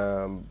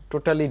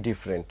টোটালি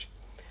ডিফারেন্ট।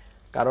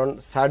 কারণ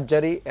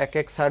সার্জারি এক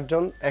এক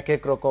সার্জন এক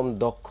এক রকম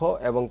দক্ষ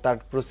এবং তার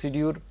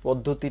প্রসিডিউর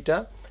পদ্ধতিটা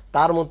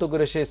তার মতো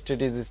করে সে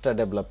স্ট্র্যাটেজিসটা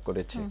ডেভেলপ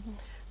করেছে।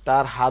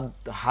 তার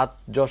হাত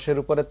যশের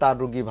উপরে তার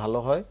রোগী ভালো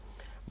হয়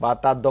বা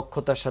তার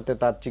দক্ষতার সাথে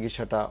তার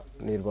চিকিৎসাটা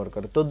নির্ভর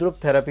করে। তদ্রুপ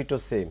থেরাপিটাও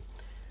সেম।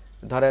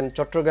 ধরেন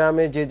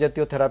চট্টগ্রামে যে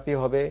জাতীয় থেরাপি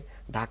হবে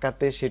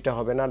ঢাকাতে সেটা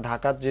হবে না,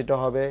 ঢাকার যেটা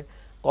হবে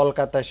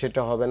কলকাতায়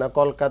সেটা হবে না,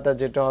 কলকাতা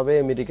যেটা হবে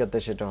আমেরিকাতে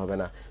সেটা হবে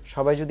না।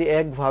 সবাই যদি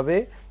একভাবে,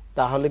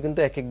 তাহলে কিন্তু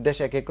এক এক দেশ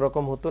এক এক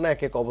রকম হতো না,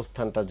 এক এক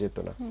অবস্থানটা যেত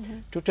না,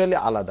 টোটালি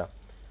আলাদা।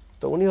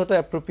 তো উনি হয়তো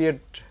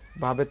অ্যাপ্রোপ্রিয়েট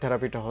ভাবে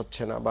থেরাপিটা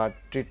হচ্ছে না বা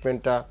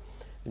ট্রিটমেন্টটা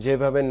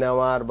যেভাবে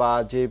নেওয়ার বা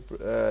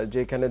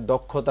যেখানে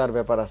দক্ষতার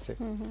ব্যাপার আছে,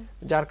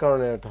 যার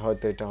কারণে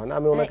হয়তো এটা হয় না।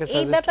 আমি ওনাকে সাজেস্ট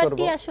করব, এই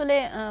ব্যাপারটি আসলে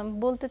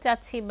বলতে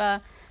চাচ্ছি, বা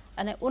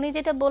মানে উনি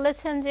যেটা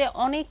বলেছেন যে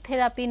অনেক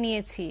থেরাপি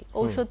নিয়েছি,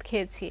 ঔষধ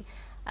খেয়েছি,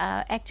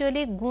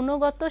 অ্যাকচুয়ালি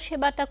গুণগত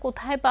সেবাটা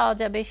কোথায় পাওয়া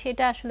যাবে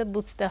সেটা আসলে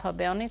বুঝতে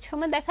হবে। অনেক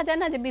সময় দেখা যায়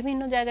না যে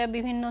বিভিন্ন জায়গায়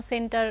বিভিন্ন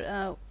সেন্টার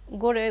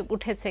গড়ে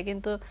উঠেছে,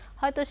 কিন্তু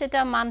হয়তো সেটা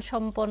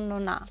মানসম্পন্ন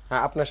না।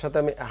 হ্যাঁ, আপনার সাথে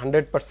আমি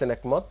 100%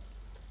 একমত।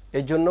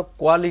 এই জন্য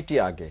কোয়ালিটি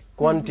আগে,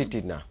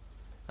 কোয়ান্টিটি না।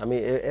 আমি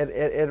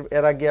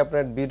এর আগে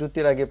আপনার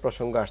বিরতির আগে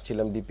প্রসঙ্গ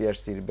আসছিলাম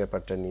ডিপিআরসির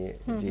ব্যাপারটা নিয়ে,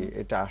 যে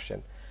এটা আসেন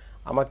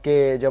আমাকে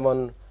যেমন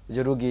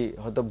যে রোগী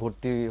হয়তো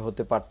ভর্তি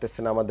হতে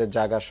পারতেছেন আমাদের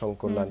জায়গার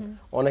সংকুলান,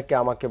 অনেকে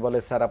আমাকে বলে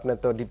স্যার আপনি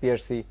তো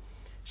ডিপিআরসি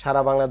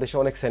সারা বাংলাদেশে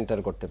অনেক সেন্টার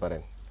করতে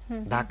পারেন,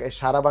 ঢাকা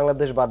সারা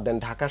বাংলাদেশ বাদ দেন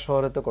ঢাকা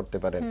শহরে তো করতে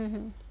পারেন।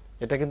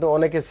 এটা কিন্তু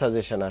অনেকের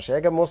সাজেশন আসে,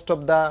 এটা মোস্ট অফ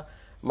দা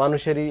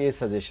মানুষেরই এই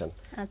সাজেশন।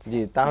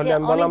 জি, তাহলে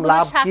আমি বললাম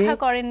লাভ কি?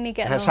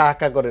 হ্যাঁ,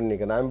 শাখা করেননি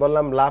কেন? আমি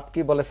বললাম লাভ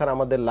কি? বলে স্যার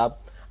আমাদের লাভ,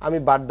 আমি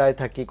বাড্ডায়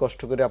থাকি,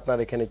 কষ্ট করে আপনার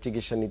এখানে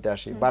চিকিৎসা নিতে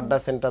আসি। বাড্ডা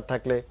সেন্টার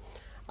থাকলে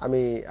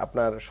আমি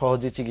আপনার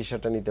সহজে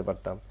চিকিৎসাটা নিতে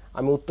পারতাম।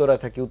 আমি উত্তরা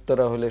থাকি,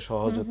 উত্তরা হলে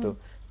সহজ হতো।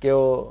 কেউ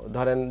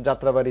ধরেন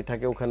যাত্রাবাড়ি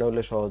থাকে, ওখানে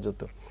হলে সহজ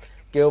হতো।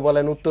 কেউ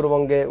বলেন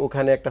উত্তরবঙ্গে,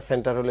 ওখানে একটা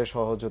সেন্টার হলে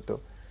সহজ হতো।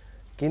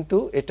 কিন্তু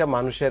এটা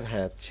মানুষের,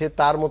 হ্যাঁ, সে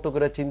তার মতো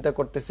করে চিন্তা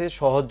করতেছে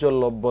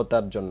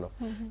সহজলভ্যতার জন্য,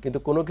 কিন্তু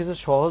কোনো কিছু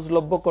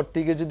সহজলভ্য করতে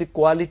গিয়ে যদি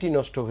কোয়ালিটি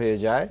নষ্ট হয়ে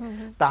যায়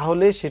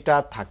তাহলে সেটা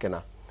থাকে না।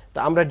 তো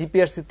আমরা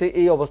ডিপিআরসিতে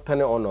এই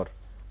অবস্থানে অনর,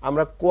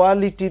 আমরা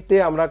কোয়ালিটিতে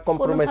আমরা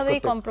কম্প্রোমাইজ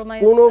করতে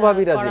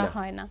কোনোভাবেই রাজি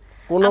না,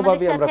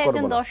 কোনোভাবেই আমরা করব না।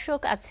 একজন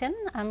দর্শক আছেন,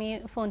 আমি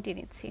ফোনটি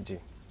নিচ্ছি। জি,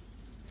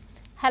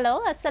 হ্যালো,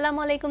 আসসালামু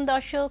আলাইকুম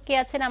দর্শক, কে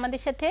আছেন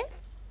আমাদের সাথে?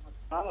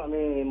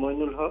 আমি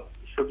মইনুল হক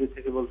ঈশ্বরদী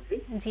থেকে বলছি।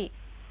 জি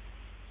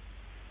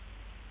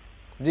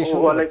জি,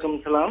 ওয়ালাইকুম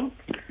সালাম।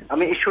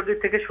 আমি ঈশ্বরদী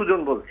থেকে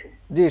সুজন বলছি।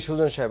 জি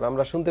সুজন সাহেব,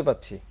 আমরা শুনতে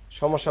পাচ্ছি,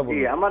 সমস্যা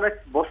বলুন। আমার এক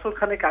বছর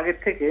খানেক আগে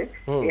থেকে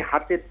এই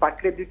হাতের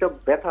পাকলে দুটো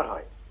ব্যথা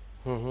হয়,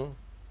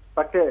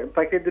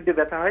 পাকলে দুটো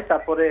ব্যথা হয়।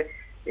 তারপরে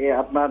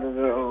আপনার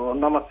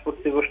নামাজ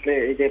পড়তে বসলে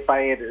এই যে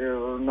পায়ের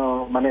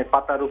মানে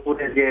পাতার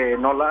উপরে যে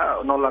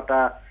নলাটা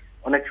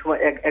অনেক সময়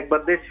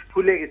একবার বেশ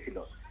ফুলে গেছিল।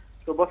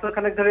 তো বছর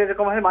খানেক ধরে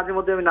এরকম হয়, মাঝে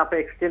মধ্যে আমি নাপা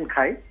এক্সটেন্ড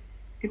খাই,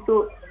 কিন্তু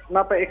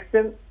নাপা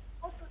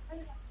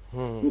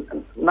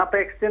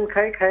এক্সটেন্ড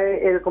খাই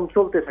এরকম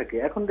চলতে থাকে।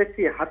 এখন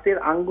দেখছি হাতের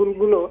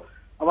আঙ্গুলগুলো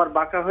আমার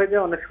বাঁকা হয়ে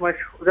যায়, অনেক সময়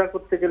সোজা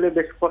করতে গেলে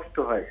বেশ কষ্ট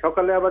হয়।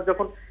 সকালে আবার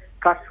যখন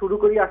কাজ শুরু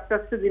করি আস্তে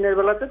আস্তে দিনের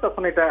বেলাতে,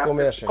 তখন এটা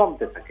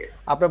কমতে থাকে।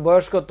 আপনার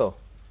বয়স কত?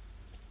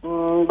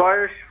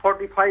 বয়স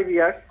 45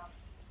 ইয়ার্স।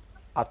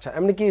 আচ্ছা,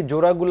 এমনি কি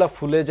জোড়াগুলা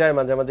ফুলে যায়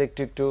মাঝে মাঝে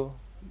একটু একটু?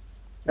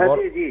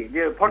 জি,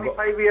 যে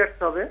 45 ইয়ার্স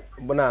হবে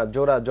না,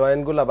 জোড়া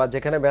জয়েন্টগুলা বা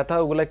যেখানে ব্যথা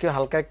ওগুলা কি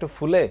হালকা একটু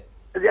ফুলে?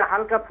 যে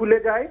হালকা ফুলে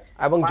যায়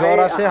এবং জ্বর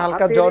আসে,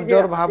 হালকা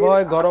জ্বর ভাব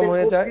হয়, গরম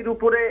হয়ে যায়। এর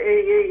উপরে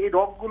এই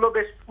রগগুলো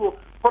বেশ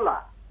ফোলা।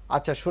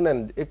 আচ্ছা শুনেন,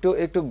 একটু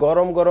একটু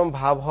গরম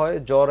ভাব হয়,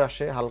 জ্বর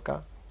আসে হালকা।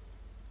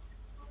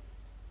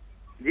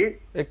 জি,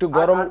 একটু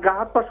গরম, গা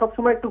হাত পা সব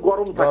সময় একটু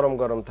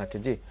গরম থাকে।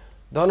 জি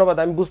ধন্যবাদ,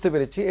 আমি বুঝতে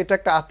পেরেছি। এটা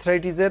একটা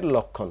আর্থ্রাইটিসের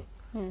লক্ষণ।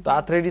 তো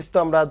আর্থ্রাইটিস তো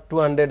আমরা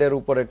 200 এর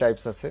উপরে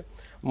টাইপস আছে,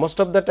 মোস্ট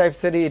অফ দ্য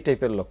টাইপসেরই এই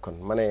টাইপের লক্ষণ,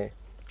 মানে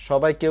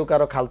সবাই কেউ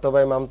কারো খালতো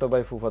ভাই মামতো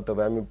ভাই ফুফাতো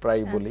ভাই, আমি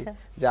প্রায় বলি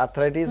যে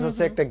আর্থ্রাইটিস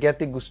হচ্ছে একটা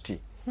জ্ঞাতি গোষ্ঠী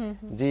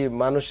যে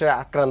মানুষের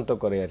আক্রান্ত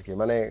করে আর কি,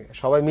 মানে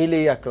সবাই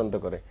মিলেই আক্রান্ত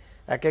করে,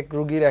 এক এক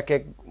রোগীর এক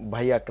এক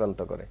ভাই আক্রান্ত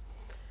করে।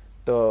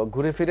 তো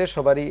ঘুরে ফিরে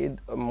সবারই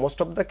most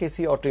of the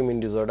কেসই autoimmune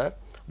disorder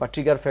বা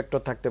ট্রিগার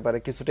ফ্যাক্টর থাকতে পারে,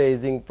 কিছুটা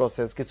এজিং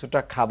প্রসেস, কিছুটা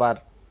খাবার,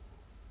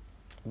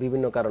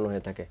 বিভিন্ন কারণ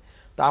হয়ে থাকে।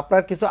 তো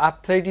আপনার কিছু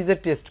আর্থ্রাইটিসের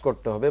টেস্ট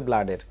করতে হবে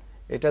ব্লাডের,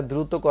 এটা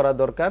দ্রুত করা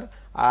দরকার।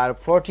 আর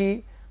 40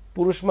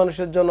 পুরুষ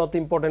মানুষের জন্য অত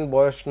ইম্পর্টেন্ট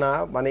বয়স না,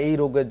 মানে এই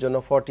রোগের জন্য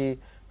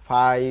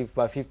 45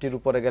 বা 50-র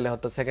উপরে গেলে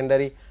হয়তো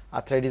সেকেন্ডারি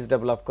আর্থ্রাইটিস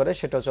ডেভেলপ করে,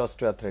 সেটা হচ্ছে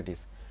অস্টিওআর্থ্রাইটিস।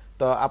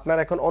 তো আপনার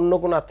এখন অন্য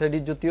কোনো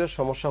আর্থ্রাইটিস জাতীয়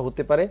সমস্যা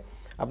হতে পারে,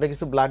 আপনি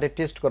কিছু ব্লাডের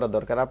টেস্ট করা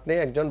দরকার। আপনি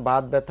একজন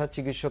বাত ব্যথা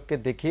চিকিৎসককে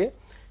দেখিয়ে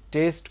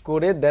টেস্ট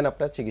করে দেন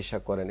আপনার চিকিৎসা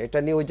করেন। এটা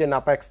নিয়ে ওই যে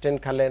নাপা এক্সটেন্ড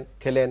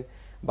খেলেন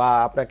বা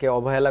আপনাকে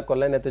অবহেলা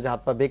করলেন, এতে যে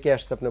হাত পা বেঁকে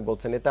আসছে আপনি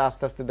বলছেন, এতে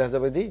আস্তে আস্তে দেখা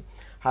যাবে যে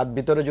হাত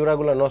ভিতরে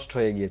জোড়াগুলো নষ্ট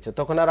হয়ে গিয়েছে,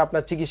 তখন আর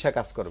আপনার চিকিৎসা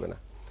কাজ করবে না।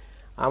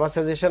 আমার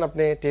সাজেশন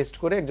আপনি টেস্ট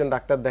করে একজন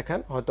ডাক্তার দেখান,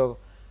 হয়তো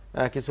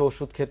কিছু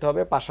ওষুধ খেতে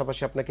হবে,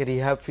 পাশাপাশি আপনাকে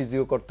রিহ্যাব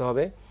ফিজিও করতে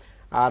হবে।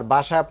 আর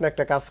বাসায় আপনি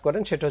একটা কাজ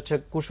করেন, সেটা হচ্ছে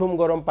কুসুম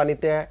গরম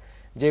পানিতে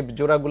যে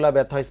জোড়াগুলা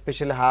ব্যথা হয়,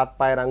 স্পেশালি হাত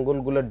পায়ের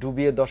আঙ্গুলগুলো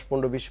ডুবিয়ে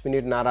 10-15-20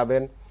 মিনিট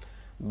নাড়াবেন,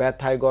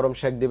 ব্যথায় গরম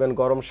শেক দিবেন,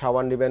 গরম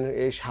শাওয়ার নেবেন,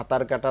 এই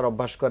সাঁতার কাটার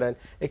অভ্যাস করেন,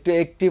 একটু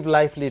অ্যাক্টিভ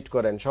লাইফ লিড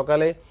করেন।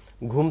 সকালে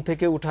ঘুম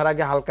থেকে উঠার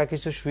আগে হালকা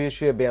কিছু শুয়ে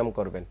শুয়ে ব্যায়াম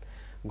করবেন।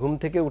 ঘুম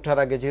থেকে উঠার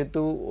আগে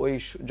যেহেতু ওই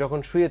যখন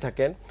শুয়ে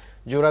থাকেন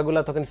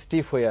জোড়াগুলা তখন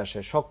স্টিফ হয়ে আসে,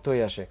 শক্ত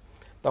হয়ে আসে,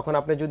 তখন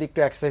আপনি যদি একটু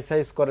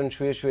এক্সারসাইজ করেন,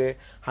 শুয়ে শুয়ে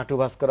হাঁটু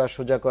ভাঁজ করা,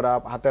 সোজা করা,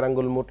 হাতের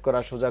আঙ্গুল মুট করা,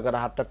 সোজা করা,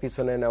 হাতটা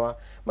পিছনে নেওয়া,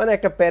 মানে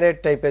একটা প্যারেড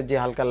টাইপের যে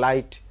হালকা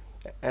লাইট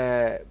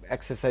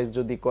এক্সারসাইজ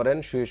যদি করেন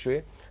শুয়ে শুয়ে,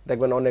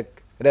 দেখবেন অনেক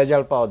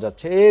রেজাল্ট পাওয়া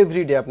যাচ্ছে।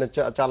 এভরিডে আপনি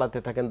চালাতে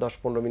থাকেন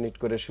 10-15 মিনিট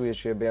করে শুয়ে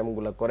শুয়ে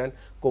ব্যায়ামগুলো করেন,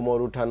 কোমর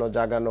উঠানো,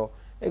 জাগানো,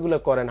 এগুলো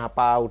করেন,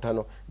 পা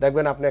উঠানো,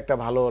 দেখবেন আপনি একটা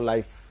ভালো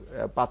লাইফ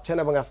পাচ্ছেন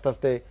এবং আস্তে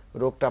আস্তে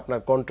রোগটা আপনার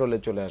কন্ট্রোলে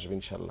চলে আসবে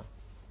ইনশাল্লাহ।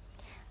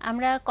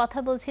 আমরা কথা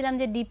বলছিলাম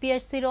যে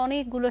ডিপিআরসির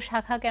অনেকগুলো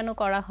শাখা কেন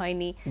করা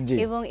হয়নি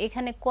এবং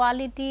এখানে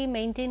কোয়ালিটি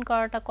মেইনটেইন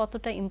করাটা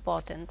কতটা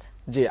ইম্পর্টেন্ট।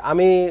 জি,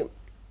 আমি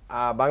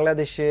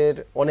বাংলাদেশের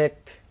অনেক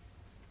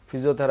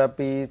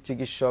ফিজিওথেরাপি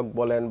চিকিৎসক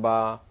বলেন বা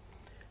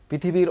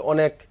পৃথিবীর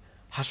অনেক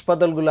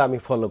হাসপাতালগুলো আমি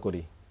ফলো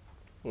করি,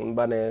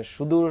 মানে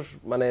শুধু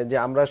মানে যে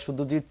আমরা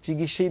শুধু যে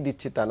চিকিৎসাই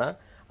দিচ্ছি তা না,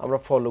 আমরা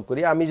ফলো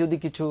করি। আমি যদি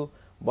কিছু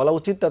বলা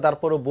উচিত তা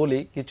তারপরও বলি,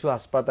 কিছু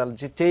হাসপাতাল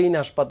যে চেইন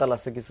হাসপাতাল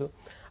আছে কিছু,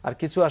 আর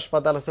কিছু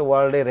হাসপাতাল আছে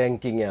ওয়ার্ল্ডে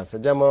র্যাঙ্কিংয়ে আছে,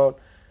 যেমন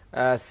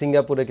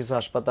সিঙ্গাপুরে কিছু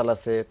হাসপাতাল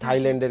আছে,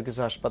 থাইল্যান্ডের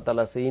কিছু হাসপাতাল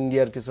আছে,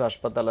 ইন্ডিয়ার কিছু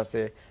হাসপাতাল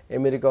আছে,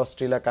 আমেরিকা,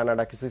 অস্ট্রেলিয়া,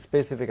 কানাডা কিছু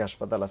স্পেসিফিক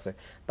হাসপাতাল আছে।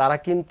 তারা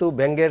কিন্তু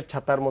ব্যাঙের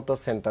ছাতার মতো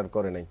সেন্টার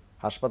করে নাই,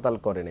 হাসপাতাল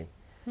করে নাই।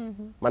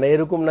 মানে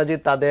এরকম না যে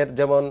তাদের,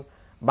 যেমন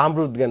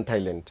বামরুদগেন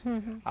থাইল্যান্ড,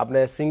 আপনি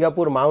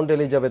সিঙ্গাপুর মাউন্ট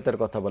এলিজাবেথের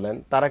কথা বলেন,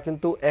 তারা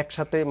কিন্তু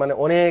একসাথে মানে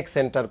অনেক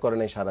সেন্টার করে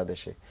নাই সারা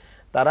দেশে।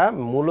 তারা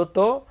মূলত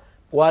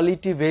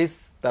কোয়ালিটি বেস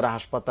তারা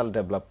হাসপাতাল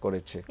ডেভেলপ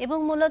করেছে এবং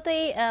মূলত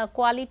এই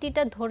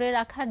কোয়ালিটিটা ধরে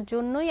রাখার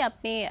জন্যই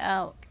আপনি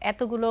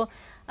এতগুলো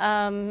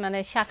মানে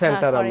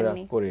সেন্টার আমরা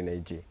করি নাই।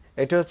 জি,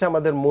 এটা হচ্ছে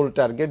আমাদের মূল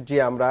টার্গেট, যে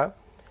আমরা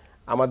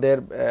আমাদের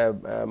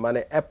মানে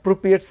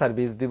অ্যাপ্রোপ্রিয়েট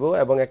সার্ভিস দিব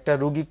এবং একটা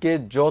রোগীকে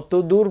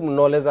যতদূর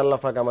নলেজ আল্লাহ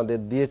পাক আমাদের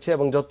দিয়েছে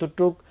এবং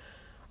যতটুক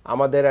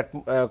আমাদের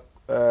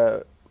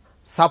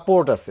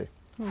সাপোর্ট আছে,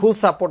 ফুল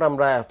সাপোর্ট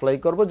আমরা অ্যাপ্লাই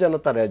করব যেন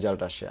তার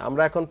রেজাল্ট আসে।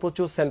 আমরা এখন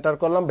প্রচুর সেন্টার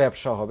করলাম,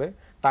 ব্যবসা হবে,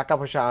 টাকা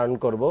পয়সা আর্ন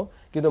করব,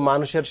 কিন্তু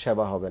মানুষের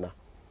সেবা হবে না,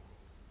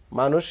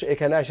 মানুষ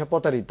এখানে এসে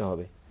প্রতারিত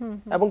হবে।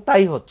 এবং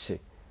তাই হচ্ছে,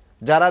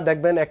 যারা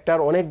দেখবেন একটার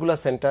অনেকগুলা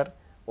সেন্টার,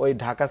 ওই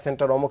ঢাকা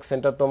সেন্টার, অমুক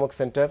সেন্টার, তমুক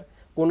সেন্টার,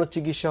 কোনো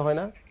চিকিৎসা হয়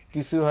না,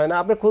 কিছুই হয় না।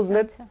 আপনি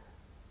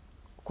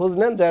খোঁজ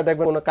নেন যা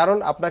দেখবেন, কারণ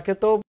আপনাকে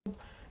তো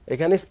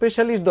এখানে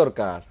স্পেশালিস্ট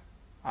দরকার,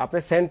 আপনি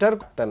সেন্টার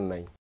করতেন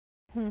নাই,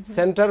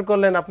 সেন্টার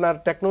করলেন আপনার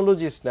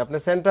টেকনোলজিস্ট নাই, আপনি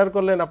সেন্টার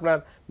করলেন আপনার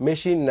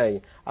মেশিন নাই,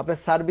 আপনার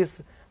সার্ভিস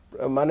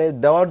মানে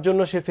দেওয়ার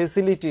জন্য সে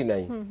ফ্যাসিলিটি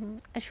নাই,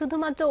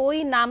 শুধুমাত্র ওই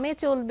নামে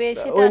চলবে,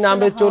 সেটা ওই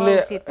নামে চলে,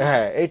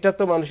 হ্যাঁ, এটা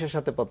তো মানুষের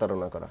সাথে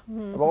প্রতারণা করা।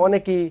 এবং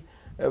অনেকেই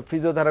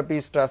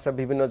ফিজিওথেরাপিস্ট আছে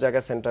বিভিন্ন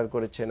জায়গায় সেন্টার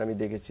করেছেন, আমি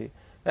দেখেছি,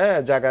 হ্যাঁ,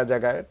 জায়গায়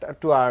জায়গায়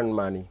টু আর্ন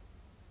মানি।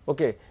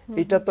 ওকে,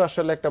 এটা তো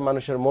আসলে একটা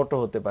মানুষের মোটো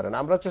হতে পারে না।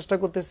 আমরা চেষ্টা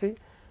করতেছি,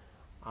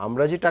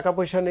 আমরা যে টাকা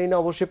পয়সা নেই না,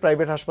 অবশ্যই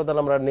প্রাইভেট হাসপাতাল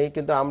আমরা নেই,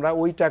 কিন্তু আমরা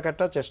ওই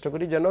টাকাটা চেষ্টা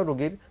করি যেন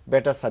রোগীর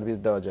বেটার সার্ভিস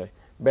দেওয়া যায়,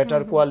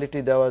 বেটার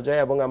কোয়ালিটি দেওয়া যায়,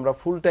 এবং আমরা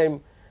ফুল টাইম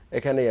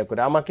এখানে ইয়ে করি।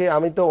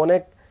 আমি তো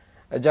অনেক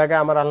জায়গায়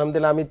আমার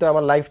আলহামদুলিল্লাহ, আমি তো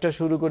আমার লাইফটা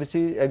শুরু করেছি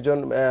একজন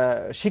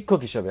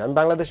শিক্ষক হিসেবে। আমি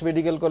বাংলাদেশ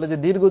মেডিকেল কলেজে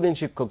দীর্ঘদিন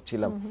শিক্ষক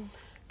ছিলাম,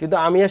 কিন্তু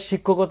আমি আর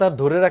শিক্ষকতা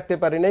ধরে রাখতে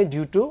পারি নাই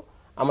ডিউ টু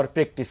আমার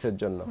প্র্যাকটিসের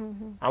জন্য।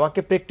 আমাকে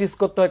প্র্যাকটিস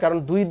করতে হয়, কারণ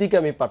দুই দিকে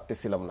আমি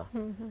পারতেছিলাম না।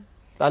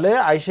 তাহলে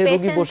আইসে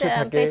রোগী বসে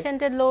থাকে,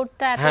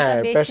 হ্যাঁ,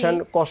 পেশেন্ট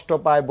কষ্ট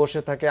পায়,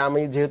 বসে থাকে।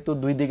 আমি যেহেতু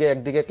দুই দিকে,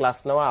 একদিকে ক্লাস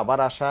নেওয়া, আবার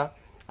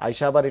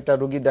আইসা আবার এটা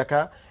রোগী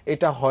দেখা,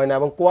 এটা হয় না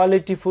এবং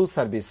কোয়ালিটি ফুল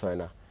সার্ভিস হয়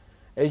না।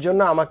 এই জন্য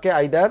আমাকে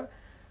আইদার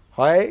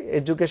হয়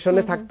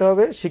এডুকেশনে থাকতে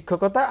হবে,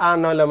 শিক্ষকতা, আর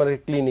নইলে আমাকে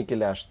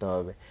ক্লিনিক্যালে আসতে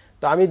হবে।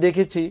 তো আমি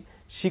দেখেছি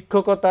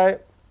শিক্ষকতায়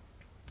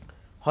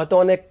হয়তো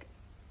অনেক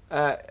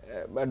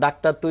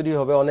ডাক্তার তৈরি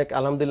হবে, অনেক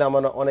আলহামদুলিল্লাহ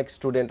আমার অনেক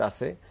স্টুডেন্ট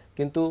আছে,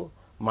 কিন্তু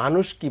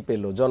মানুষ কি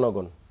পেল?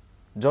 জনগণ।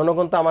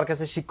 জনগণ তো আমার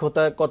কাছে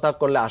শিক্ষকতা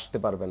করলে আসতে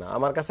পারবে না,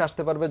 আমার কাছে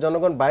আসতে পারবে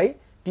জনগণ বাই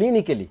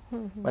ক্লিনিক্যালি,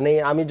 মানে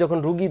আমি যখন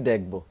রুগী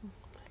দেখব।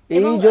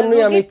 এই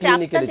জন্যই আমি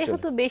ক্লিনিক্যালি চলি।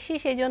 যেহেতু বেশি,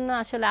 সেই জন্য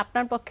আসলে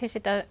আপনার পক্ষে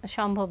সেটা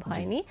সম্ভব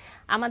হয়নি।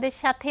 আমাদের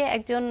সাথে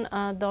একজন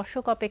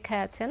দর্শক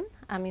অপেক্ষায় আছেন,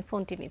 আমি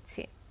ফোনটি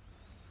নিচ্ছি।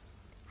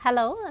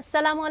 হ্যালো,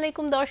 আসসালামু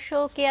আলাইকুম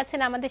দর্শক, কে আছেন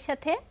আমাদের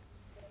সাথে?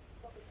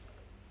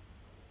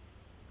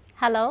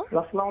 হ্যালো,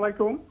 আসসালামু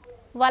আলাইকুম।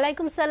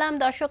 ওয়ালাইকুম সালাম।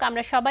 দর্শক,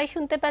 আমরা সবাই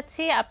শুনতে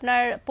পাচ্ছি,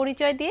 আপনার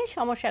পরিচয় দিয়ে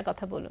সমস্যার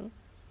কথা বলুন।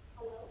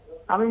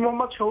 আমি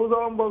মোহাম্মদ শহীদ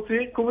আলম বলছি,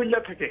 কুমিল্লা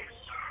থেকে।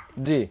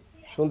 জি,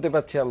 শুনতে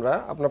পাচ্ছি আমরা।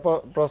 আপনার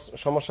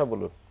সমস্যা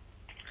বলুন।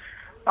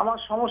 আমার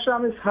সমস্যা,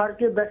 আমি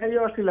স্যারকে দেখাই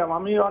আসছিলাম,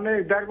 আমি অনেক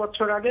 1.5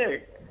 বছর আগে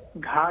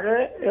ঘাড়ে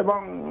এবং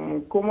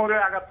কোমরে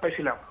আঘাত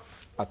পাইছিলাম।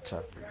 আচ্ছা।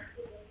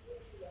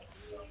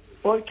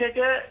 ওই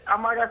থেকে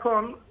আমার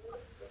এখন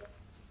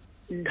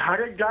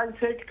ঘাড়ের ডান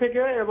সাইড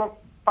থেকে এবং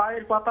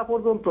পায়ের পাতা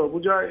পর্যন্ত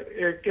বুঝায়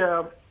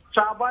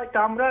চাবায়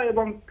কামড়া,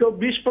 এবং কেউ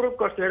বিষ প্রয়োগ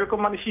করছে এরকম,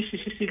 মানে শিশি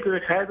শিশি করে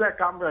খায় যায়,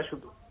 কামড়া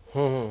শুধু।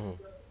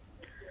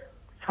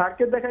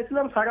 স্যারকে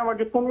দেখাইছিলাম, স্যার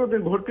আমাকে 15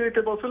 দিন ভর্তি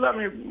হইতে বলছিল,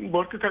 আমি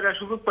ভর্তি থাকার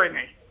সুযোগ পাই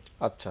নাই।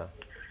 আচ্ছা।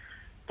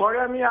 পরে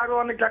আমি আরো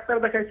অনেক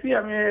ডাক্তার দেখাইছি,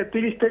 আমি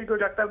 30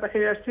 তারিখে ডাক্তার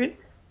দেখাই আসছি।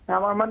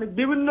 আমার মানে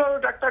বিভিন্ন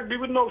ডাক্তার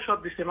বিভিন্ন ঔষধ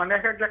দিচ্ছে, মানে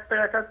এক এক ডাক্তার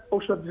এক এক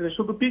ঔষধ দিচ্ছে,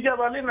 শুধু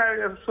পিজাবালিন আর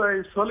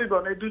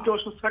সলিডন, এই দুইটা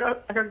ওষুধ ছাড়া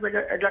এক এক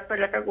জায়গায় এক ডাক্তার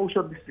এক এক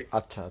ঔষধ দিচ্ছে।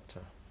 আচ্ছা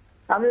আচ্ছা।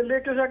 আমি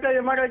লেটেস্ট একটা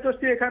এমআরআই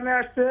করছি, এখানে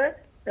আসছে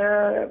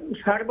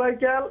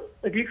cervical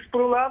disc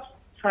prolapse,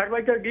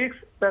 cervical disk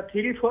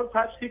 3, 4,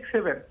 5, 6,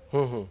 7।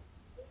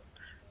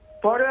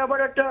 পরে আবার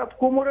একটা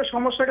কোমরের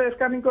সমস্যাটা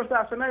স্ক্যানিং করতে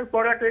আসে না,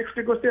 পরে একটা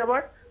এক্সরে করছি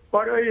আবার।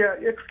 পরে ওই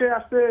এক্সরে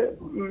আসছে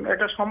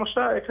একটা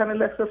সমস্যা, এখানে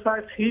লেখছে স্যার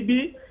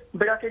সিবি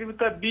ব্র্যাকেটের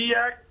ভিতর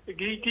বিআর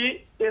ডিটি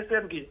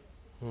এসএমডি।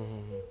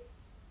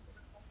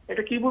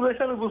 এটা কি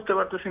বুঝাইছে আমি বুঝতে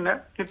পারতেছি না,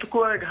 কিন্তু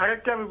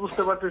ঘাড়েরটা আমি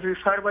বুঝতে পারতেছি,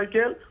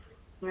 সার্ভাইকাল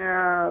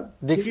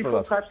ডিস্ক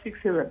প্রোলাপস 5, 6,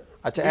 7।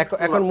 আচ্ছা,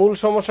 এখন মূল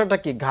সমস্যাটা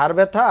কি? ঘাড়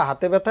ব্যথা,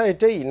 হাতে ব্যথা,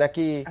 এটাই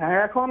নাকি?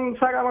 এখন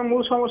স্যার আমার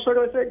মূল সমস্যা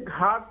রয়েছে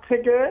ঘাড়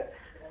থেকে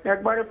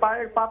একবারে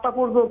পায়ের পাতা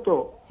পর্যন্ত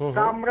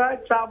কামড়ায়,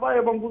 চাবায়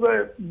এবং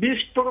বিষ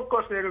প্রয়োগ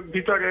করছে এর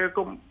ভিতরে,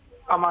 এরকম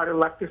আমার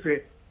লাগতেছে।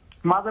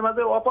 মাঝে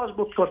মাঝে অপাস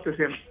বোধ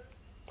করতেছেন।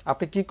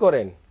 আপনি কি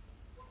করেন?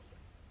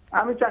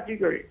 আমি চাকরি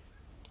করি।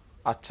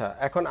 আচ্ছা,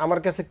 এখন আমার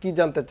কাছে কি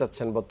জানতে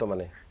চাচ্ছেন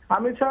বর্তমানে?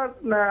 আমি স্যার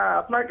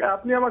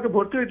আপনি আমাকে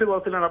ভর্তি হইতে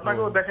বলছিলেন,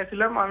 আপনাকেও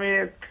দেখাইছিলাম, আমি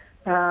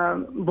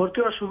ভর্তি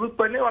হওয়ার সুযোগ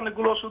পাইনি।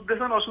 অনেকগুলো ওষুধ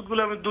দিয়েছেন,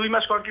 ওষুধগুলো আমি 2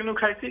 মাস কন্টিনিউ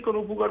খাইছি, কোনো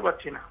উপকার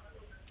পাচ্ছি না।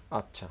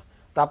 আচ্ছা,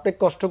 তা আপনি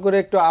কষ্ট করে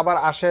একটু আবার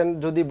আসেন,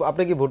 যদি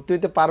আপনি কি ভর্তি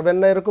হইতে পারবেন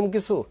না এরকম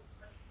কিছু?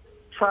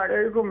 স্যার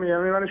এরকমই,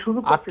 আমি মানে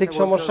সুযোগ পাচ্ছি না। আর্থিক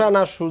সমস্যা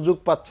না সুযোগ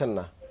পাচ্ছেন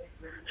না?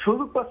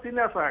 সুযোগ পাচ্ছি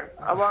না স্যার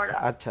আবার।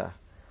 আচ্ছা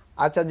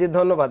আচ্ছা, জি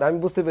ধন্যবাদ, আমি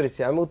বুঝতে পেরেছি,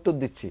 আমি উত্তর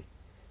দিচ্ছি।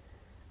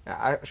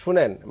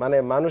 শুনেন, মানে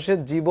মানুষের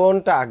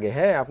জীবনটা আগে।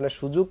 হ্যাঁ, আপনি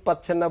সুযোগ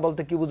পাচ্ছেন না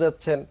বলতে কি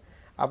বুঝাচ্ছেন?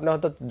 আপনি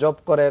হয়তো জব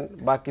করেন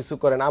বা কিছু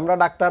করেন, আমরা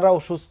ডাক্তাররা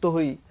অসুস্থ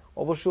হই,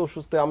 অবশ্যই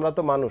অসুস্থ, আমরা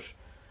তো মানুষ।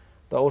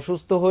 তো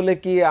অসুস্থ হলে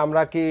কি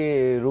আমরা কি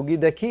রুগী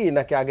দেখি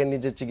নাকি আগে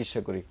নিজের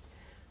চিকিৎসা করি?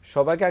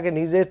 সবাইকে আগে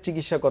নিজের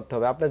চিকিৎসা করতে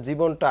হবে। আপনার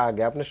জীবনটা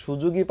আগে, আপনি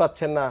সুযোগই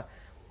পাচ্ছেন না,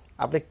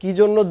 আপনি কি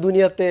জন্য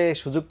দুনিয়াতে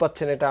সুযোগ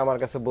পাচ্ছেন এটা আমার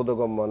কাছে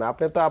বোধগম্য না।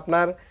 আপনি তো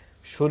আপনার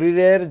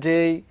শরীরের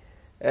যেই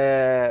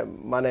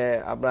মানে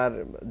আপনার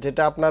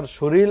যেটা আপনার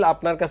শরীর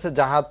আপনার কাছে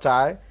যাহা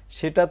চায়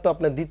সেটা তো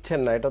আপনি দিচ্ছেন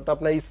না, এটা তো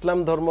আপনার ইসলাম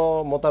ধর্ম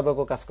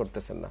মোতাবেকও কাজ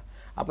করতেছেন না।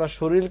 আপনার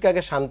শরীরকে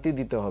আগে শান্তি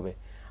দিতে হবে,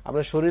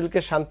 আপনার শরীরকে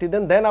শান্তি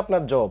দেন, দেন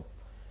আপনার জব।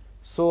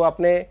 সো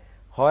আপনি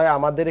হয়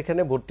আমাদের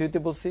এখানে ভর্তি হইতে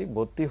বলছি,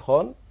 ভর্তি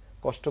হন,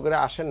 কষ্ট করে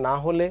আসেন, না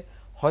হলে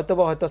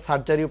হয়তো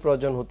সার্জারিও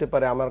প্রয়োজন হতে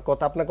পারে। আমার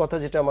কথা, আপনার কথা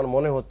যেটা আমার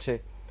মনে হচ্ছে,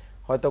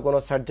 হয়তো কোনো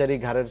সার্জারি,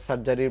 ঘাড়ের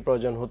সার্জারির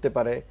প্রয়োজন হতে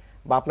পারে,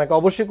 বা আপনাকে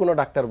অবশ্যই কোনো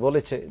ডাক্তার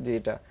বলেছে যে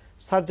এটা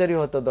সার্জারি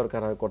হয়তো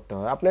দরকার হয়, করতে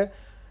হয়। আপনি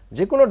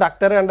যে কোনো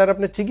ডাক্তারের আন্ডারে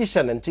আপনি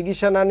চিকিৎসা নেন,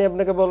 চিকিৎসা না নিয়ে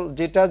আপনাকে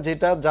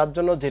যেটা যার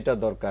জন্য যেটা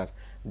দরকার,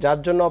 যার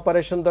জন্য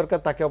অপারেশন দরকার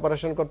তাকে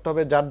অপারেশন করতে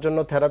হবে, যার জন্য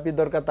থেরাপি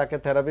দরকার তাকে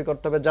থেরাপি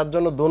করতে হবে, যার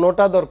জন্য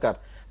দোনোটা দরকার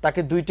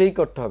তাকে দুইটাই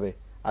করতে হবে।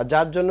 আর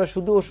যার জন্য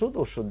শুধু ওষুধ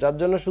ওষুধ, যার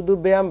জন্য শুধু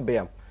ব্যায়াম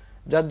ব্যায়াম,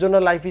 যার জন্য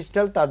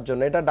লাইফস্টাইল তার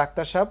জন্য। এটা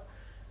ডাক্তার সাহেব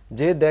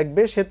যে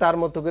দেখবে সে তার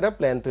মতো করে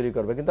প্ল্যান তৈরি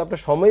করবে। কিন্তু আপনি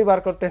সময় বার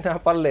করতে না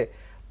পারলে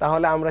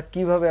তাহলে আমরা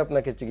কিভাবে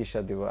আপনাকে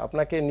চিকিৎসা দিব?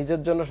 আপনাকে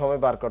নিজের জন্য সময়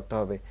বার করতে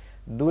হবে।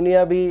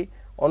 দুনিয়াবি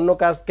অন্য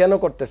কাজ কেন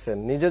করতেছেন?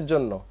 নিজের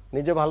জন্য,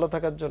 নিজে ভালো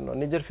থাকার জন্য,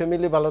 নিজের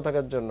ফ্যামিলি ভালো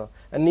থাকার জন্য।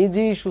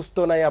 নিজেই সুস্থ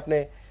নাই, আপনি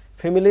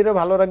ফ্যামিলিরে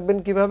ভালো রাখবেন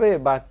কিভাবে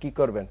বা কি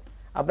করবেন?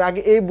 আপনি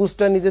আগে এই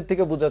বুঝটা নিজের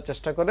থেকে বোঝার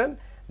চেষ্টা করেন,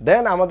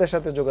 দেন আমাদের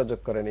সাথে যোগাযোগ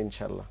করেন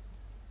ইনশাল্লাহ।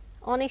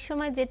 অনেক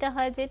সময় যেটা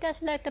হয়, যেটা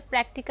আসলে একটা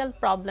প্র্যাকটিক্যাল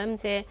প্রবলেম,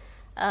 যে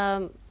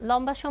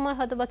লম্বা সময়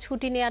হয়তো বা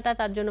ছুটি নেওয়াটা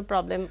তার জন্য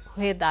প্রবলেম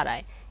হয়ে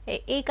দাঁড়ায়,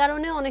 এই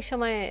কারণে অনেক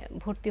সময়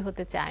ভর্তি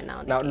হতে চায় না।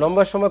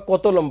 লম্বা সময়,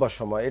 কত লম্বা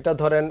সময়? এটা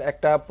ধরেন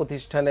একটা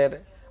প্রতিষ্ঠানের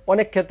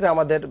অনেক ক্ষেত্রে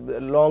আমাদের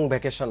লং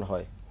ভ্যাকেশন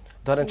হয়,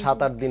 ধরেন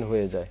 7-8 দিন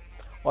হয়ে যায়।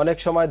 অনেক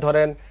সময়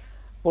ধরেন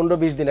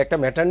 15-20 দিন একটা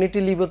ম্যাটারনিটি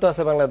লিভও তো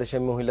আছে বাংলাদেশে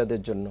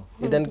মহিলাদের জন্য,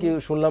 ইদান কি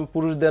শুনলাম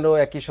পুরুষদেরও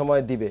একই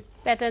সময় দিবে,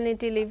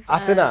 প্যাটার্নিটি লিভ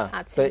আছে না?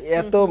 তো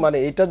এত মানে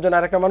এটার জন্য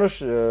আরেকটা মানুষ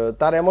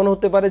তার এমন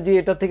হতে পারে যে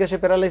এটা থেকে সে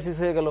প্যারালাইসিস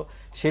হয়ে গেল,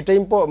 সেটাই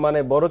মানে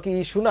বড় কি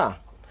ইস্যু না?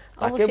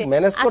 তাকে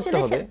ম্যানেজ করতে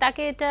হবে,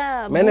 তাকে এটা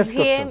ম্যানেজ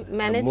বুঝিয়ে করতে হবে,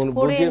 ম্যানেজ করে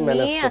বুঝিয়ে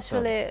ম্যানেজ নিয়ে করতে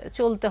আসলে হবে।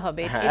 চলতে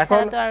হবে। হ্যাঁ,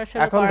 এছাড়া তো আর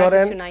আসলে এখন করার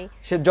ধরেন কিছু নাই।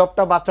 সে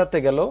জবটা বাঁচাতে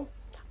গেল,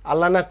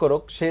 আল্লাহ না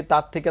করুক সে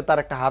তার থেকে তার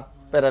একটা হাত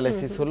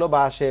প্যারালাইসিস হলো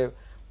বা সে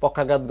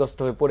পক্ষাঘাতগ্রস্ত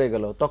হয়ে পড়ে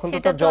গেল, তখন তো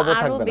সেটা তার তো জবও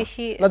আরো থাকবে না।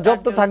 বেশি না, জব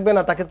তার তো জন্য থাকবে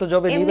না, তাকে তো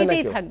জবে নিবে না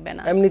এমনিতেই কেউ, থাকবে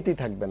না। এমনিতেই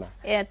থাকবে না।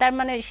 তার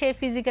মানে সে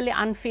ফিজিক্যালি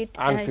আনফিট,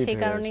 Unfit সেই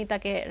হয়ে কারণেই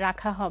তাকে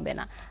রাখা হবে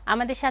না।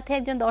 আমাদের সাথে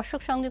একজন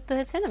দর্শক সংযুক্ত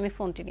হয়েছেন, আমি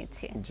ফোনটি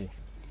নিচ্ছি। জি,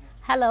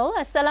 হ্যালো,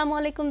 আসসালামু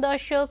আলাইকুম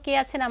দর্শক, কে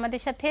আছেন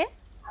আমাদের সাথে?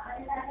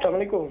 আসসালামু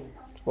আলাইকুম।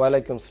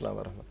 ওয়ালাইকুম আসসালাম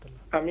ওয়া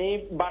রাহমাতুল্লাহ। আমি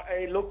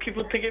এই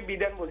লক্ষ্মীপুর থেকে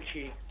বিধান বলছি।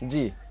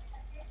 জি,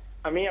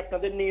 আমি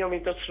আপনাদের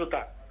নিয়মিত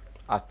শ্রোতা।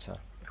 আচ্ছা,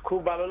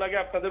 খুব ভালো লাগে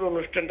আপনাদের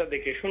অনুষ্ঠানটা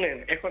দেখে। শুনেন,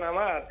 এখন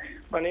আমার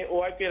মানে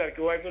ওয়াইপি আর কি,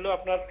 ওয়াইপি হলো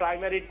আপনার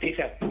প্রাইমারি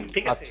টিচার,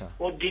 ঠিক আছে? আচ্ছা।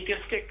 ও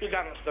ডিটেলসটা একটু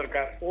জানার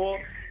দরকার। ও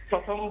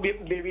প্রথম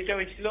বেবিটা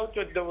হয়েছিল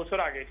 14 বছর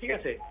আগে, ঠিক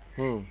আছে?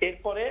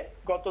 এরপরে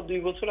গত 2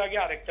 বছর আগে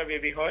আরেকটা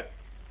বেবি হয়।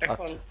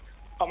 এখন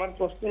আচ্ছা। আমার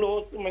প্রশ্ন হলো,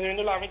 মানে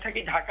হলো আমি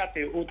থাকি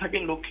ঢাকাতে, ও থাকে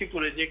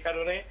লক্ষ্মীপুরে, যে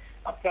কারণে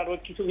আপনার ওই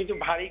কিছু কিছু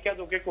ভারী কাজ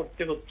ওকে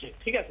করতে হচ্ছে,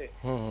 ঠিক আছে?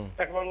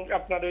 এখন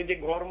আপনার ওই যে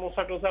ঘর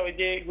মোছা টোছা ওই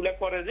যে এগুলা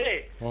করে যে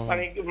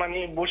মানে মানে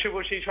বসে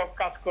বসে সব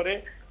কাজ করে,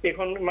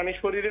 এখন মানে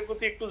শরীরের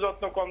প্রতি একটু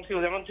যত্ন কম ছিল।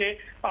 যেমন সে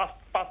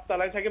পাঁচ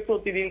তলায় থাকে,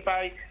 প্রতিদিন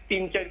প্রায়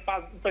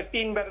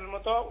 3-4-5-3 বারের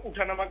মতো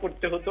উঠানামা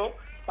করতে হতো।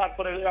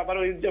 তারপরে আবার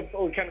ওই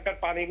ওইখানকার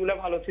পানিগুলা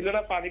ভালো ছিল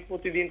না, পানি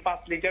প্রতিদিন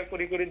 5 লিটার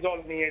করে জল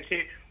নিয়ে এসে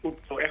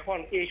উঠতো। এখন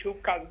এইসব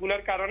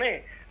কাজগুলোর কারণে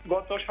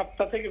গত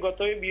সপ্তাহ থেকে, গত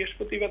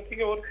বৃহস্পতিবার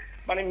থেকে ওর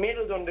মানে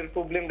মেরুদণ্ডের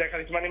প্রবলেম দেখা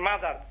দিচ্ছে, মানে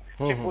মাজার,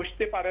 সে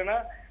বসতে পারে না,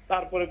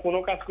 তারপরে কোনো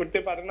কাজ করতে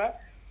পারে না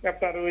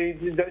আপনার ওই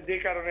যে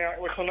কারণে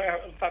এখন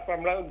তারপর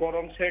আমরা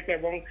গরম সেক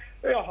এবং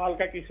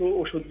হালকা কিছু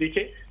ওষুধ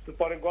দিচ্ছে।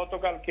 পরে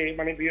গতকালকে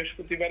মানে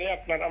বৃহস্পতিবারে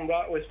আপনার আমরা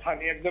ওই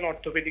স্থানীয় একজন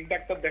অর্থোপেডিক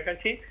ডাক্তার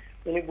দেখাচ্ছি।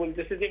 উনি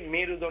বলতেছে যে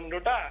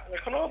মেরুদণ্ডটা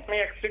এখনো আমি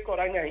এক্সরে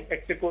করাই নাই,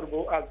 এক্সরে করবো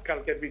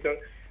আজকালকের ভিতর।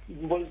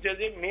 বলছে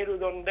যে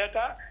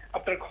মেরুদণ্ডটা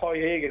আপনার ক্ষয়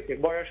হয়ে গেছে,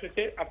 বয়স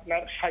হচ্ছে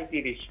আপনার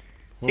 37,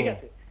 ঠিক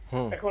আছে?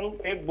 এখন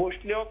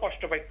বসলেও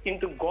কষ্ট পায়।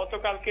 কিন্তু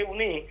গতকালকে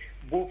উনি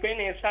বুপেন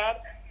এসআর,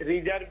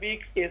 রিজার্ভিক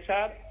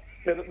এসআর,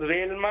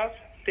 রেলমাস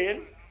তেল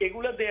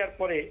এগুলা দেওয়ার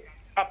পরে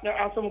আপনার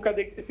আচমকা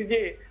দেখতেছি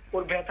যে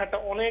ওর ব্যথাটা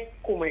অনেক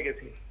কমে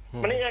গেছে।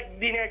 মানে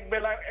একদিন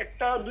একবেলা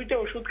একটা দুইটা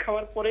ওষুধ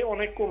খাওয়ার পরে